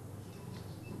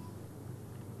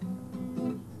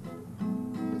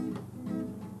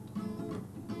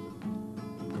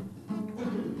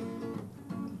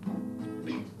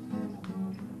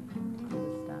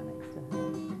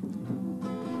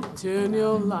 Turn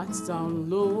your lights down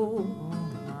low.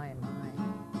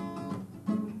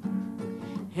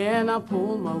 And I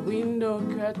pull my window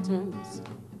curtains.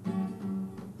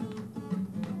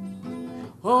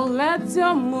 Oh, let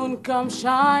your moon come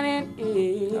shining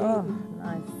in. Oh,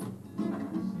 nice.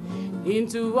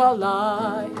 Into our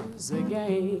lives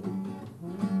again.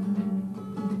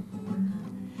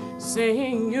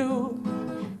 Saying you,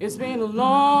 it's been a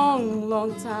long,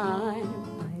 long time.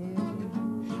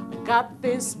 I got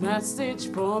this message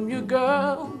from you,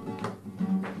 girl.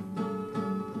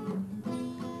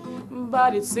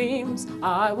 But it seems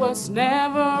I was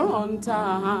never on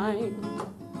time.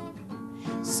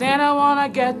 Said I wanna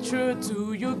get through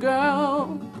to you,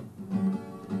 girl.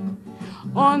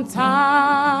 On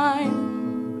time,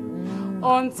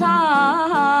 on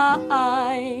time.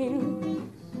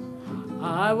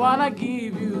 I wanna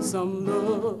give you some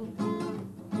love.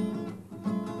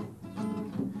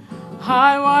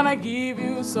 I wanna give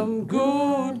you some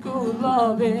good, good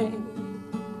loving.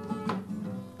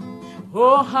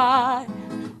 Oh hi,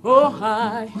 oh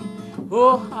hi,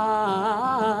 oh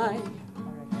hi.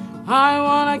 I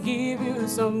wanna give you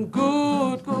some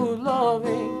good, good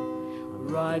loving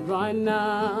right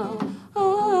now.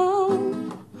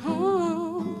 Oh,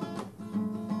 oh.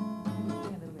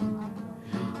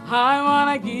 I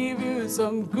wanna give you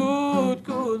some good,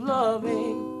 good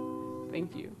loving.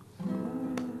 Thank you.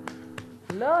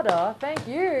 Loda, thank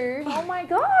you. Oh my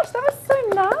gosh, that was so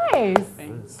nice.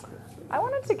 Thanks. I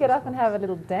wanted to get up and have a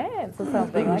little dance or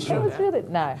something. Like that was really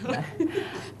no.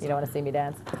 You don't want to see me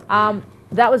dance.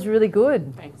 That was really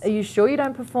good. Thanks. Are you sure you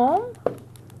don't perform?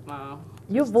 Wow.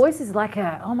 Your voice is like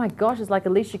oh my gosh, it's like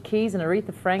Alicia Keys and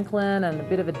Aretha Franklin and a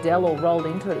bit of Adele all rolled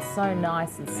into it. It's so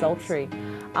nice and sultry.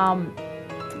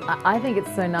 I think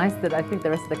it's so nice that I think the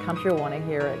rest of the country will want to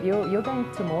hear it. You're going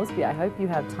to Moresby. I hope you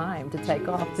have time to take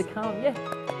off to come. Yeah.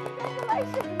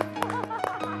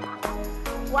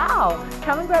 Wow.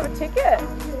 Come and grab a ticket.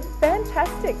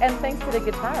 Fantastic. And thanks to the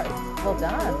guitarist. Well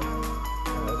done.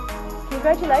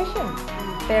 Congratulations.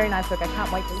 Very nice work. I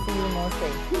can't wait to see you in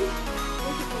Moresby.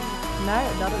 No,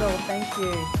 not at all. Thank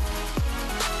you.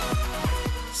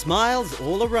 Smiles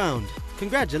all around.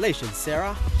 Congratulations,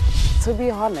 Sarah. To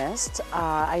be honest,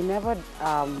 I never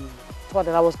thought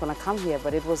that I was going to come here,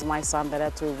 but it was my son that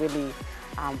had to really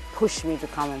push me to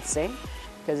come and sing.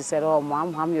 Because he said, oh,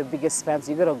 Mom, I'm your biggest fan,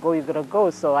 so you gotta go, you gotta go.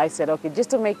 So I said, okay,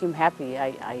 just to make him happy,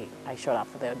 I showed up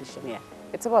for the audition, yeah.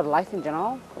 It's about life in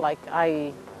general. Like,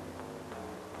 I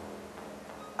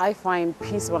find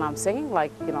peace when I'm singing,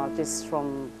 like, you know, just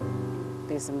from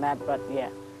this and that, but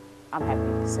yeah, I'm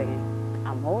happy singing.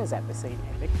 I'm always happy singing,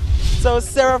 I think. So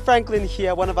Sarah Franklin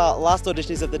here, one of our last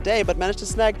auditions of the day, but managed to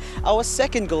snag our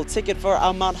second gold ticket for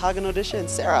our Mt Hagen audition.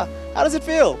 Sarah, how does it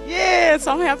feel? Yes,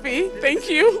 I'm happy. Thank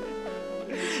you.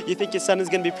 You think your son is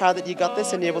going to be proud that you got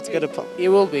this and you're able to go to POM? He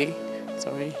will be.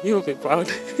 Sorry, he will be proud.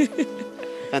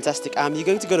 Fantastic. You're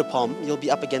going to go to POM. You'll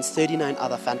be up against 39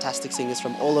 other fantastic singers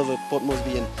from all over Port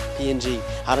Moresby and PNG.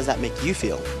 How does that make you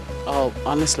feel? Oh,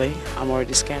 honestly, I'm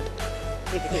already scared.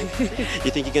 You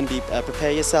think you're going to be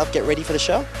prepare yourself, get ready for the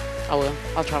show? I will.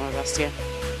 I'll try my best, yeah.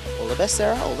 All the best,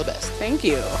 Sarah. All the best. Thank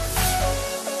you.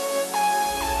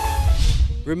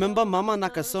 Remember Mama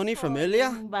Nakasoni from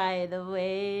earlier? By the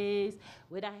ways,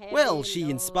 well, she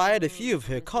inspired a few of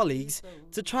her colleagues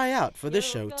to try out for the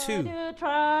show too.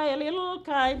 Try a little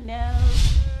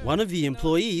kindness. One of the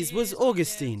employees was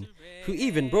Augustine, who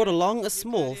even brought along a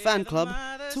small fan club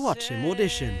to watch him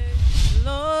audition.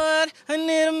 Lord, I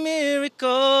need a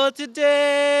miracle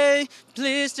today.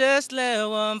 Please just let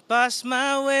one pass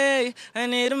my way. I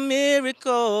need a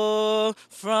miracle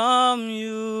from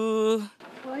you.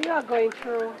 Well, you are going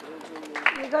through.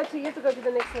 You have to go to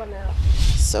the next one now.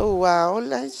 So, I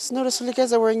just noticed all you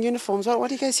guys are wearing uniforms. What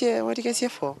are you guys here? What are you guys here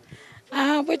for?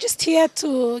 We're just here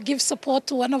to give support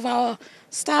to one of our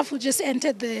staff who just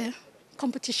entered the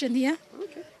competition here.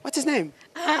 Okay. What's his name?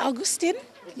 Augustine.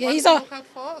 Yeah, he's our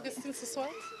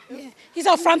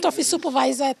front office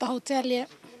supervisor at the hotel. Yeah.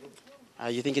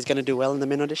 You think he's going to do well in the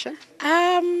main audition?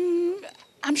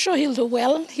 I'm sure he'll do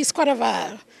well. He's quite of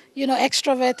a,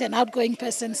 extrovert and outgoing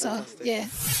person. So yeah.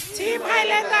 Team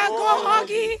Highlander, go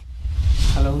Augie!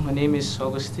 Hello, my name is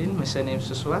Augustine. My surname is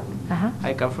Suswat.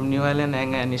 I come from New Highland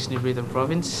and East New Britain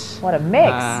province. What a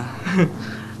mix!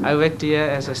 I worked here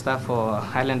as a staff for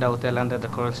Highlander Hotel under the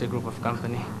Currency Group of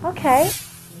Company. Okay.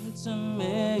 It's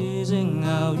amazing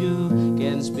how you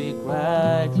can speak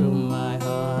right through my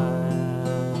heart.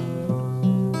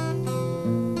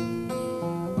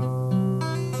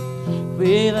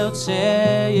 Without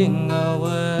saying a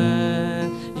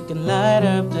word, you can light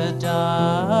up the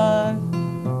dark.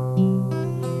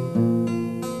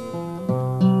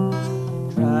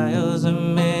 Trials are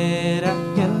made, I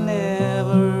can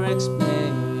never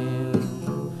explain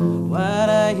what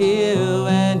I hear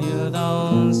when you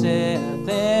don't say a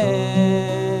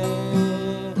thing.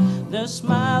 The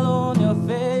smile on your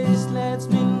face lets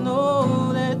me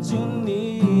know that you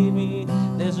need me.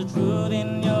 There's a truth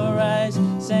in your eyes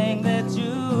saying that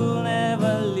you'll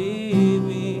never leave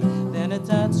me. Then a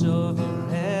touch of your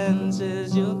hand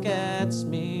says you'll catch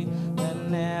me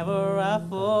whenever I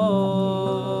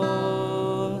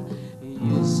fall.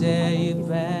 You say it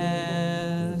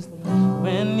best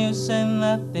when you say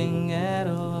nothing at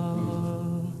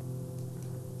all.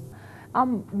 I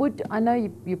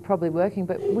know you're probably working,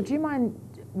 but would you mind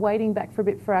waiting back for a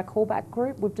bit for our callback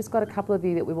group? We've just got a couple of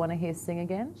you that we want to hear sing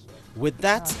again. With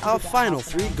that, our final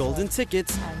 3 golden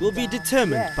tickets will be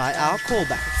determined by our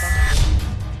callbacks.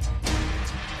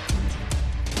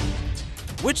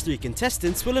 Which 3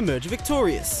 contestants will emerge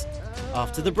victorious?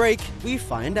 After the break, we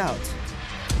find out.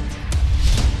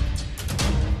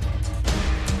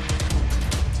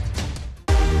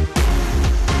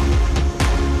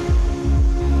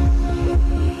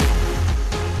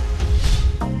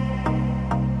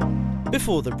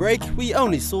 Before the break, we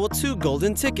only saw 2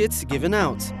 golden tickets given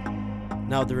out.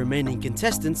 Now the remaining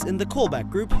contestants in the callback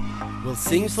group will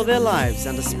sing for their lives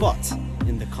and a spot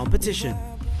in the competition.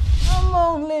 I'm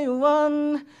only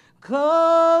one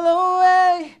call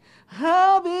away.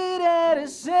 I'll be there to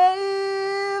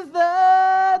save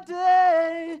the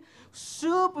day.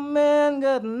 Superman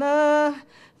got nothing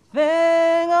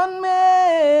on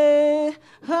me.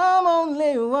 I'm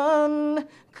only one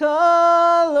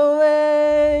call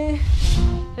away.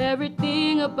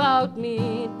 Everything about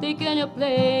me, taking your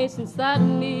place inside of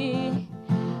me.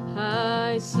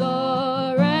 I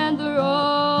surrender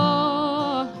all.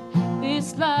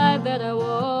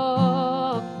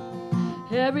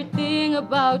 Everything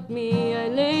about me, I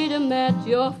lay them at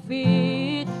your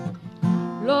feet.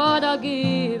 Lord, I'll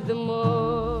give them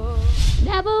all.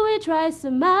 Never we try,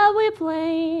 somehow we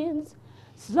planes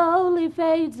slowly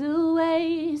fades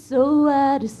away. So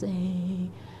what to say?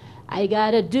 I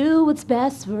gotta do what's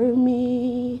best for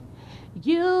me.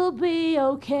 You'll be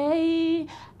okay.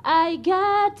 I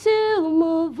got to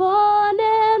move on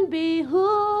and be who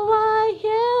I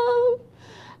am.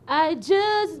 I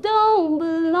just don't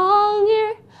belong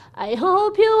here. I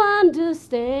hope you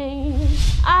understand.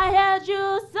 I had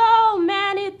you so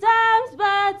many times,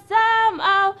 but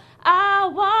somehow I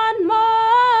want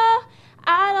more.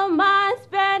 I don't mind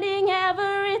spending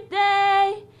every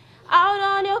day out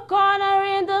on your corner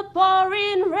in the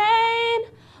pouring rain.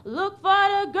 Look for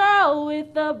the girl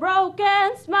with the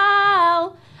broken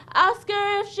smile. Ask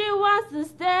her if she wants to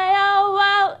stay a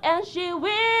while, and she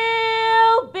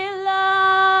will be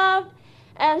loved,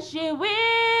 and she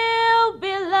will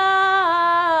be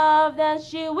loved, and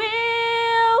she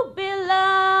will be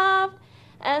loved,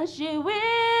 and she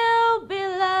will be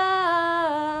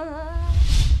loved.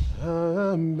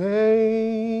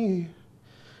 Amazing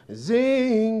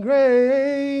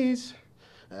grace,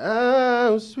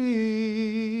 how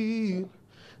sweet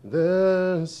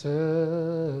the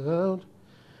sound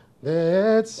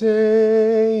that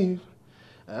saved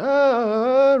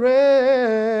a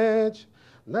wretch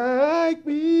like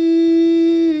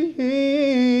me.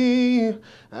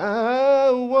 I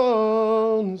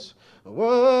once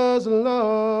was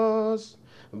lost,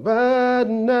 but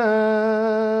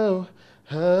now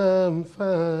I'm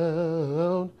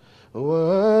found.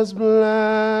 Was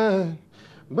blind,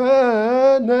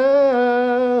 but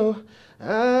now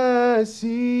I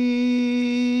see.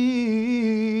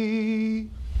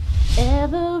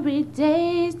 Every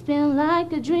day's been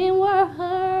like a dream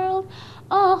world.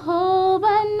 Oh,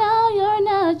 but now you're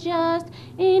not just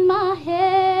in my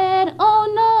head. Oh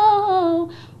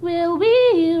no, will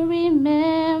we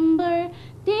remember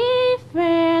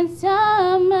different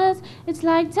summers? It's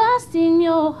like dust in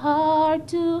your heart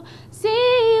to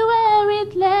see where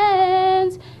it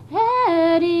lands.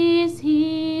 Head is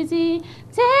easy,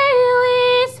 tail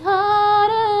is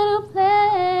harder to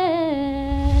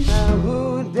plan. I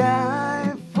would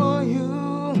die for you.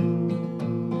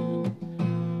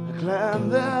 I climb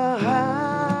the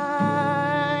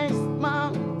highest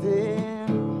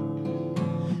mountain,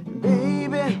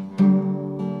 baby.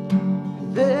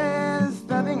 There's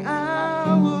nothing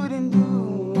I wouldn't do.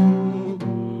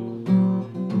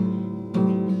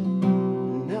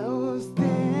 Now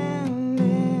standing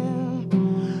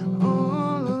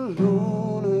all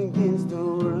alone against the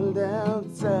world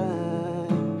outside.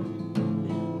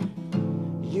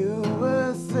 You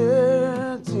were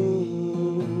searching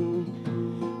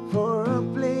for a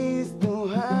place to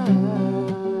hide.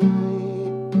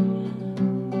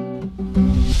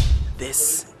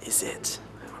 This is it,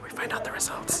 where we find out the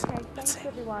results. Let's see.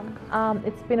 Everyone.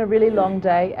 It's been a really long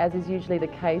day, as is usually the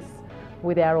case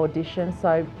with our auditions.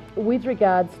 So with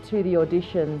regards to the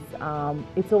auditions,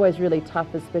 it's always really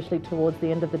tough, especially towards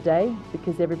the end of the day,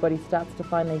 because everybody starts to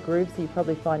finally groove. So you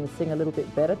probably find you sing a little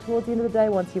bit better towards the end of the day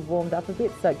once you've warmed up a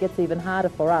bit. So it gets even harder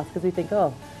for us because we think,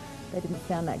 oh, they didn't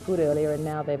sound that good earlier and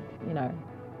now they're,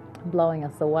 blowing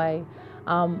us away.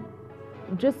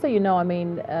 Just so you know, I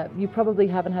mean, you probably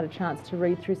haven't had a chance to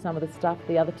read through some of the stuff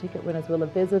the other ticket winners will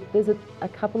have. There's a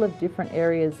couple of different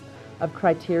areas of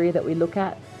criteria that we look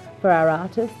at for our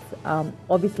artists.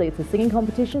 Obviously it's a singing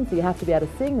competition, so you have to be able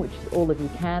to sing, which all of you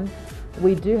can.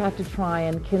 We do have to try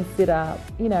and consider,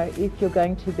 if you're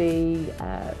going to be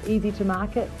easy to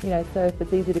market, so if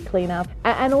it's easy to clean up.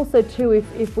 And also too,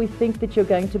 if we think that you're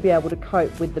going to be able to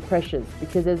cope with the pressures,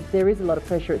 because there is a lot of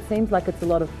pressure. It seems like it's a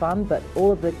lot of fun, but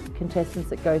all of the contestants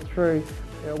that go through,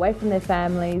 they're away from their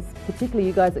families, particularly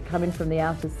you guys that come in from the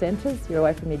outer centres, you're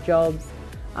away from your jobs.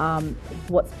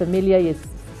 What's familiar is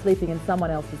sleeping in someone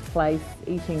else's place,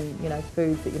 eating,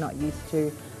 foods that you're not used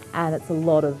to, and it's a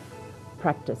lot of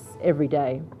practice every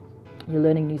day. You're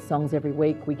learning new songs every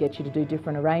week. We get you to do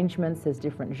different arrangements, there's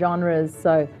different genres,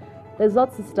 so there's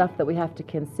lots of stuff that we have to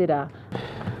consider.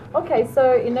 Okay,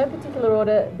 so in no particular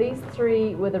order, these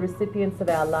three were the recipients of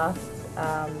our last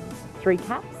 3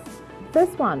 caps.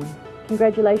 First one,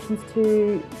 congratulations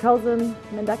to Culzen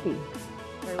Mendaki.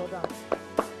 Very well done.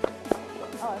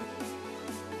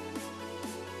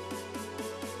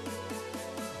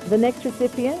 The next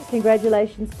recipient,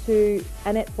 congratulations to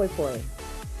Annette Poipoi.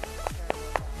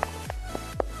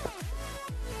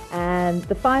 And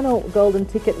the final golden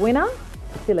ticket winner,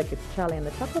 I feel like it's Charlie and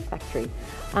the Chocolate Factory,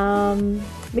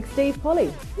 McSteve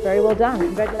Polly. Very well done,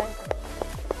 congratulations.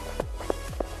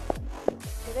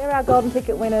 So there are our golden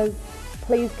ticket winners.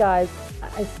 Please guys,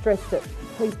 I stress that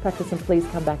please practice and please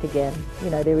come back again. You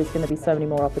know, there is going to be so many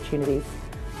more opportunities.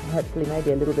 And hopefully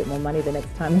maybe a little bit more money the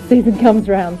next time the season comes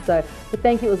around. So, but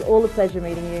thank you, it was all a pleasure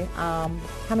meeting you. Come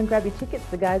and grab your tickets,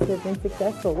 the guys who have been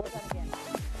successful. Well done again.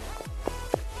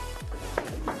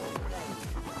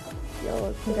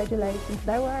 Yours, congratulations,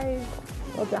 no worries.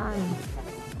 Well done.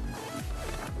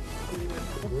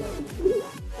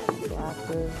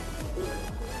 Glasses.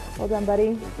 Well done,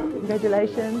 buddy.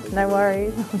 Congratulations, no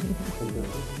worries.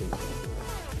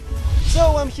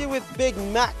 So I'm here with Big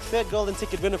Mac, third golden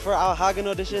ticket winner for our Hagen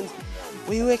auditions.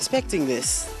 Were you expecting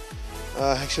this?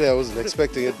 Actually, I wasn't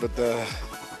expecting it, but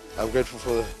I'm grateful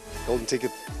for the golden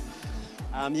ticket.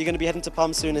 You're going to be heading to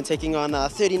Palm soon and taking on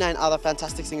 39 other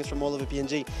fantastic singers from all over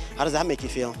PNG. How does that make you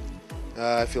feel?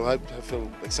 I feel hyped. I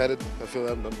feel excited. I feel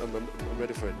I'm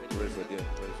ready for it. I'm ready for it. Yeah. Ready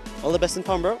for it. All the best in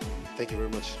Palm, bro. Thank you very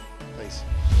much. Thanks.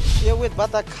 Here with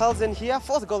Bata Carlsen here,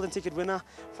 fourth golden ticket winner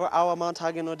for our Mt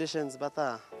Hagen auditions.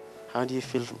 Bata, how do you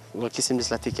feel wakisim this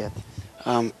ticket?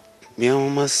 Minha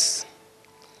mas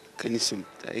kanisum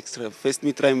extra first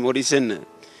me try audition.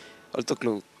 Also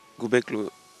go back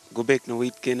no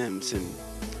wait kenem sim.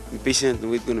 Me patient no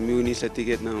wait gonna me unis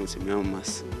ticket now sim minha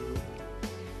mas.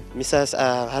 Mrs.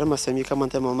 Harmasem, you come on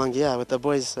Temamang, yeah, with the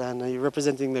boys and you're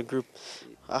representing the group.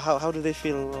 How do they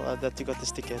feel that you got this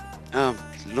ticket?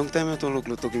 Long time I told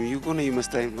you, you gonna you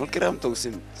must time. Not keram to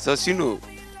sim. So you know,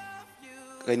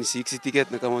 can you see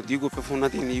ticket? Na come out, you go perform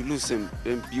nothing, you lose him.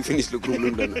 You finish the group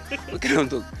London. Not keram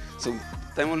to. So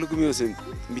time I look at me sim.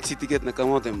 Mix ticket na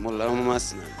come out them. All lama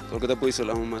mas na. So the boys all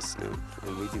lama mas na.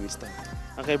 I'm waiting this time.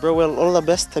 Okay, bro. Well, all the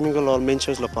best. Time you go all main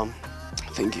shows Lopam.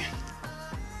 Thank you.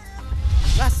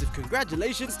 Massive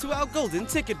congratulations to our golden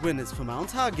ticket winners for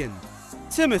Mt Hagen.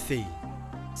 Timothy,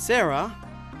 Sarah,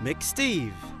 Mick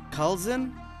Steve,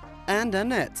 Carlsen and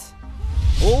Annette.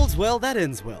 All's well that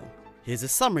ends well. Here's a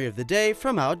summary of the day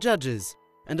from our judges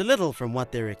and a little from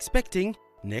what they're expecting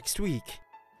next week.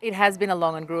 It has been a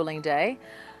long and grueling day,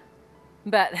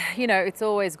 but you know, it's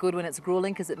always good when it's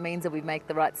grueling because it means that we make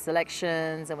the right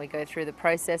selections and we go through the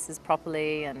processes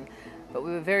properly. But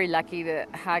we were very lucky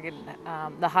that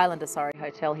the Highlands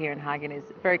hotel here in Hagen is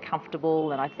very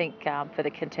comfortable, and I think for the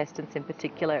contestants in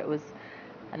particular it was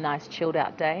a nice chilled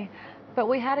out day. But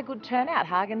we had a good turnout.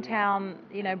 Hagen Town,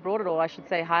 you know, brought it all. I should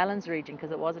say Highlands region,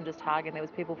 because it wasn't just Hagen. There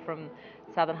was people from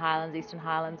Southern Highlands, Eastern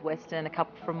Highlands, Western, a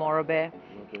couple from Moresby,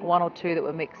 one or two that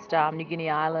were mixed New Guinea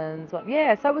Islands.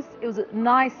 Yeah, so it was a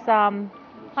nice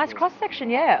nice cross section,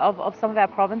 yeah, of some of our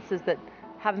provinces that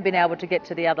haven't been able to get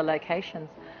to the other locations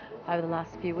over the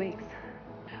last few weeks.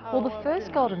 Well, the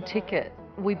first golden ticket,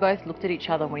 we both looked at each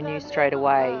other and we knew straight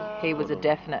away he was a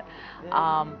definite.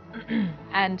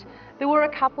 And there were a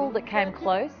couple that came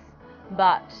close,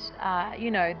 but you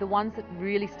know, the ones that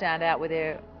really stand out were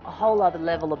they're a whole other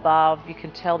level above. You can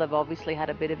tell they've obviously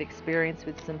had a bit of experience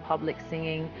with some public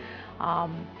singing.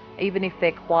 Even if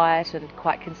they're quiet and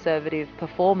quite conservative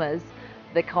performers,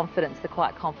 the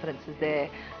quiet confidence is there,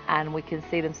 and we can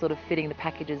see them sort of fitting the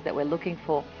packages that we're looking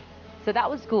for. So that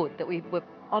was good, that we were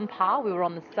on par, we were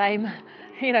on the same,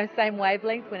 you know, same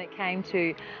wavelength when it came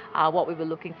to what we were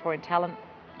looking for in talent.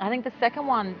 I think the second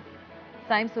one,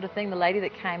 same sort of thing, the lady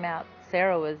that came out,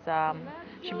 Sarah, was,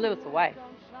 she blew us away.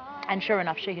 And sure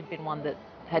enough, she had been one that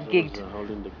had gigged.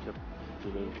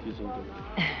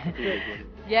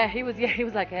 Yeah, he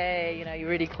was like, hey, you know, you're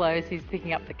really close, he's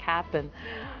picking up the cap. And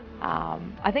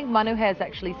I think Manu has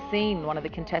actually seen one of the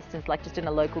contestants, like just in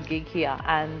a local gig here,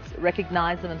 and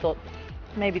recognised them and thought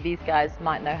maybe these guys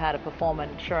might know how to perform,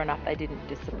 and sure enough they didn't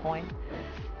disappoint.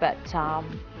 But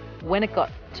when it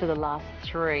got to the last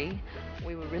three,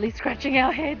 we were really scratching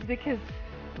our heads because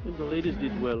I think the ladies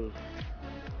did well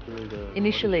during the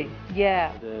initially audition.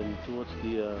 Yeah. And then towards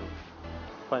the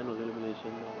final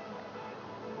elimination,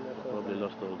 probably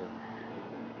lost all them.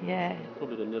 Yeah.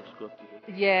 Probably the nerves got to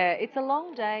them. Yeah, it's a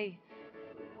long day.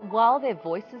 While their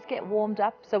voices get warmed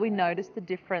up, so we notice the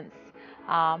difference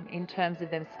in terms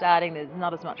of them starting. There's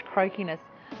not as much croakiness.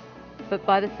 But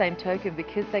by the same token,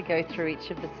 because they go through each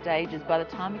of the stages, by the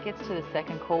time it gets to the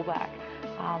second callback,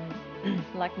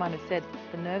 like Manu said,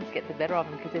 the nerves get the better of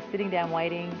them because they're sitting down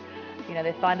waiting. You know,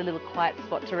 they find a little quiet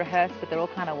spot to rehearse, but they're all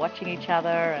kind of watching each other.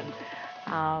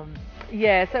 And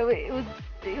yeah, so it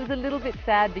was a little bit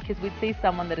sad because we'd see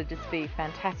someone that'd just be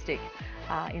fantastic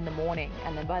in the morning,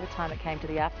 and then by the time it came to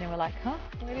the afternoon, we're like, huh,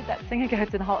 where did that singer go?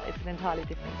 It's an entirely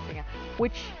different singer,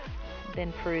 which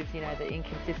then proves, you know, the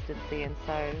inconsistency, and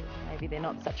so maybe they're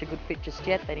not such a good fit just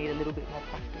yet. They need a little bit more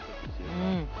practice.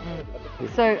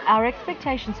 So our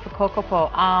expectations for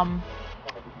Kokopo,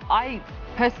 I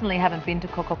personally haven't been to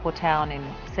Kokopo town in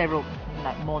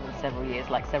more than several years,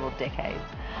 like several decades.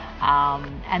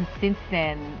 And since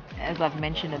then, as I've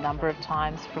mentioned a number of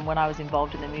times, from when I was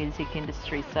involved in the music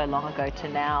industry so long ago to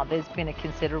now, there's been a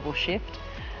considerable shift.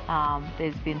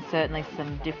 There's been certainly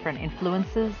some different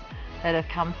influences that have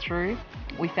come through.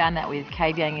 We found that with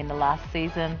Kavyang in the last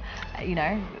season. You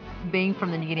know, being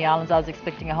from the New Guinea Islands, I was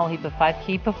expecting a whole heap of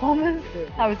 5-key performers.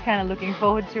 I was kind of looking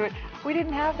forward to it. We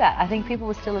didn't have that. I think people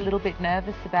were still a little bit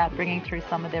nervous about bringing through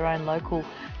some of their own local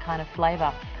kind of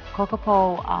flavour.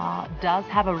 Kokopo does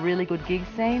have a really good gig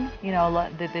scene. You know,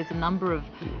 there's a number of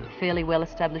fairly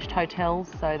well-established hotels,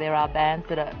 so there are bands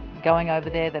that are going over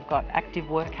there. They've got active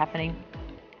work happening.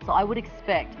 So I would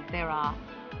expect that there are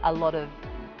a lot of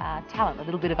talent, a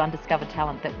little bit of undiscovered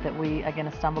talent that we are going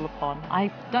to stumble upon.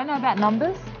 I don't know about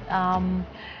numbers.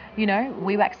 You know,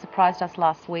 WeWax surprised us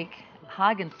last week.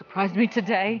 Hagen surprised me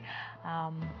today.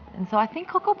 And so I think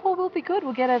Kokopo will be good.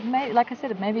 We'll get, like I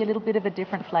said, maybe a little bit of a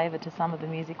different flavour to some of the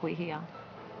music we hear.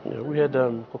 Yeah, we had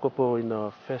Kokopo in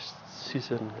our first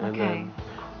season, and then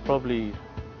probably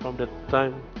from that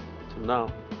time to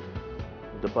now,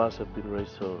 the bars have been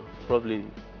raised, so probably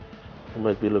we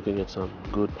might be looking at some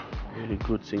really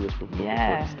good singers from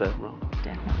Kokopo this time around.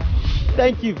 Definitely.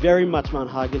 Thank you very much, Mt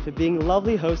Hagen, for being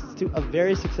lovely hosts to a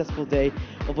very successful day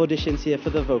of auditions here for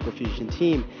the Vocal Fusion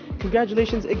team.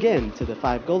 Congratulations again to the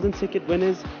 5 golden ticket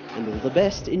winners, and all the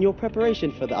best in your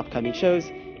preparation for the upcoming shows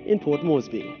in Port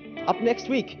Moresby. Up next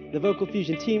week, the Vocal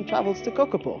Fusion team travels to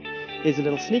Kokopo. Here's a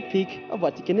little sneak peek of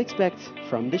what you can expect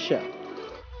from the show.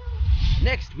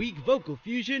 Next week, Vocal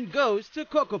Fusion goes to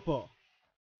Kokopo.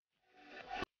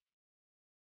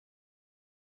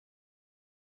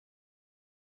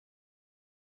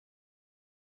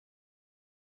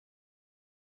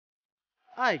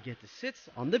 I get to sit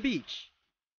on the beach.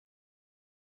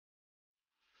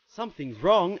 Something's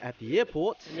wrong at the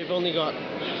airport. We've only got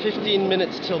 15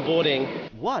 minutes till boarding.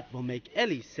 What will make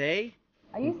Ellie say?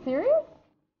 Are you serious?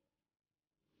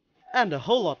 And a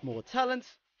whole lot more talent,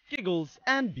 giggles,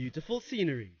 and beautiful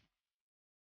scenery.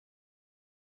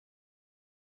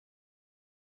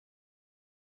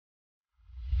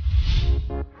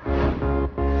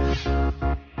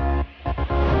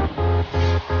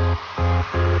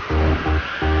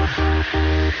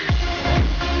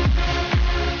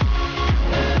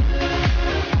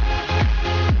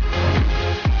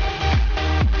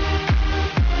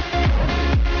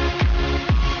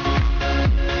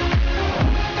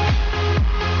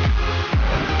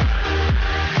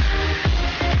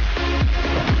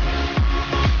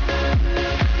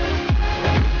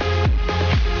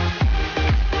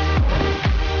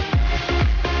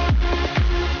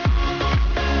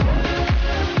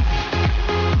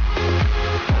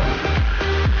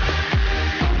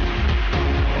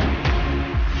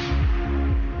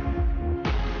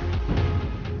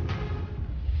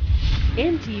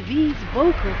 EMTV's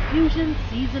Vocal Fusion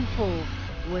Season 4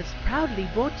 was proudly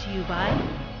brought to you by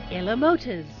Ella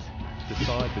Motors.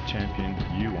 Decide the champion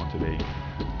you want to be.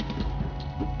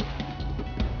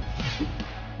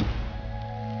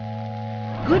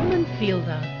 Goodman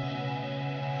Fielder.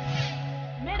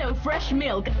 Meadow Fresh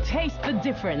Milk, taste the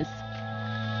difference.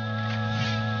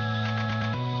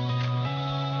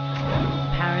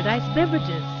 Paradise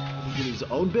Beverages. New Guinea's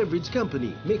own beverage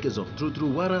company, makers of True True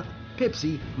Wara,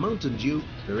 Pepsi, Mountain Dew,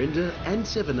 Mirinda and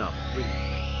 7-Up.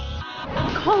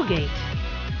 Colgate.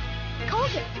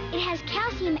 Colgate, it has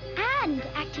calcium and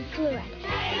active fluoride.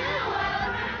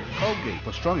 Colgate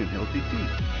for strong and healthy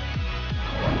teeth.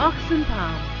 Oxen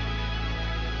Palm.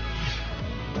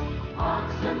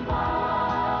 Oxen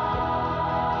Palm.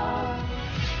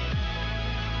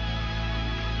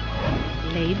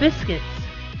 Lay Biscuits.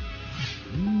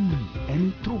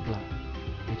 And Trupla.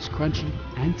 It's crunchy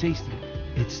and tasty.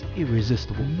 It's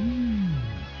irresistible.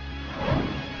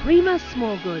 Prima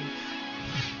Small Goods.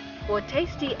 For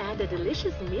tasty and a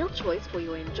delicious meal choice for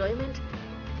your enjoyment,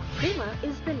 Prima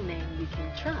is the name you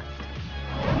can trust.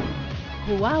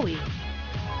 Huawei.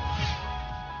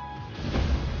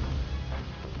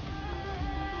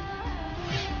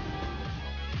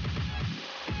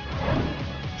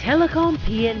 Telecom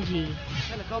PNG.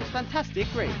 Telecom's fantastic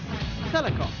rates.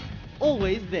 Telecom,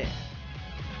 always there.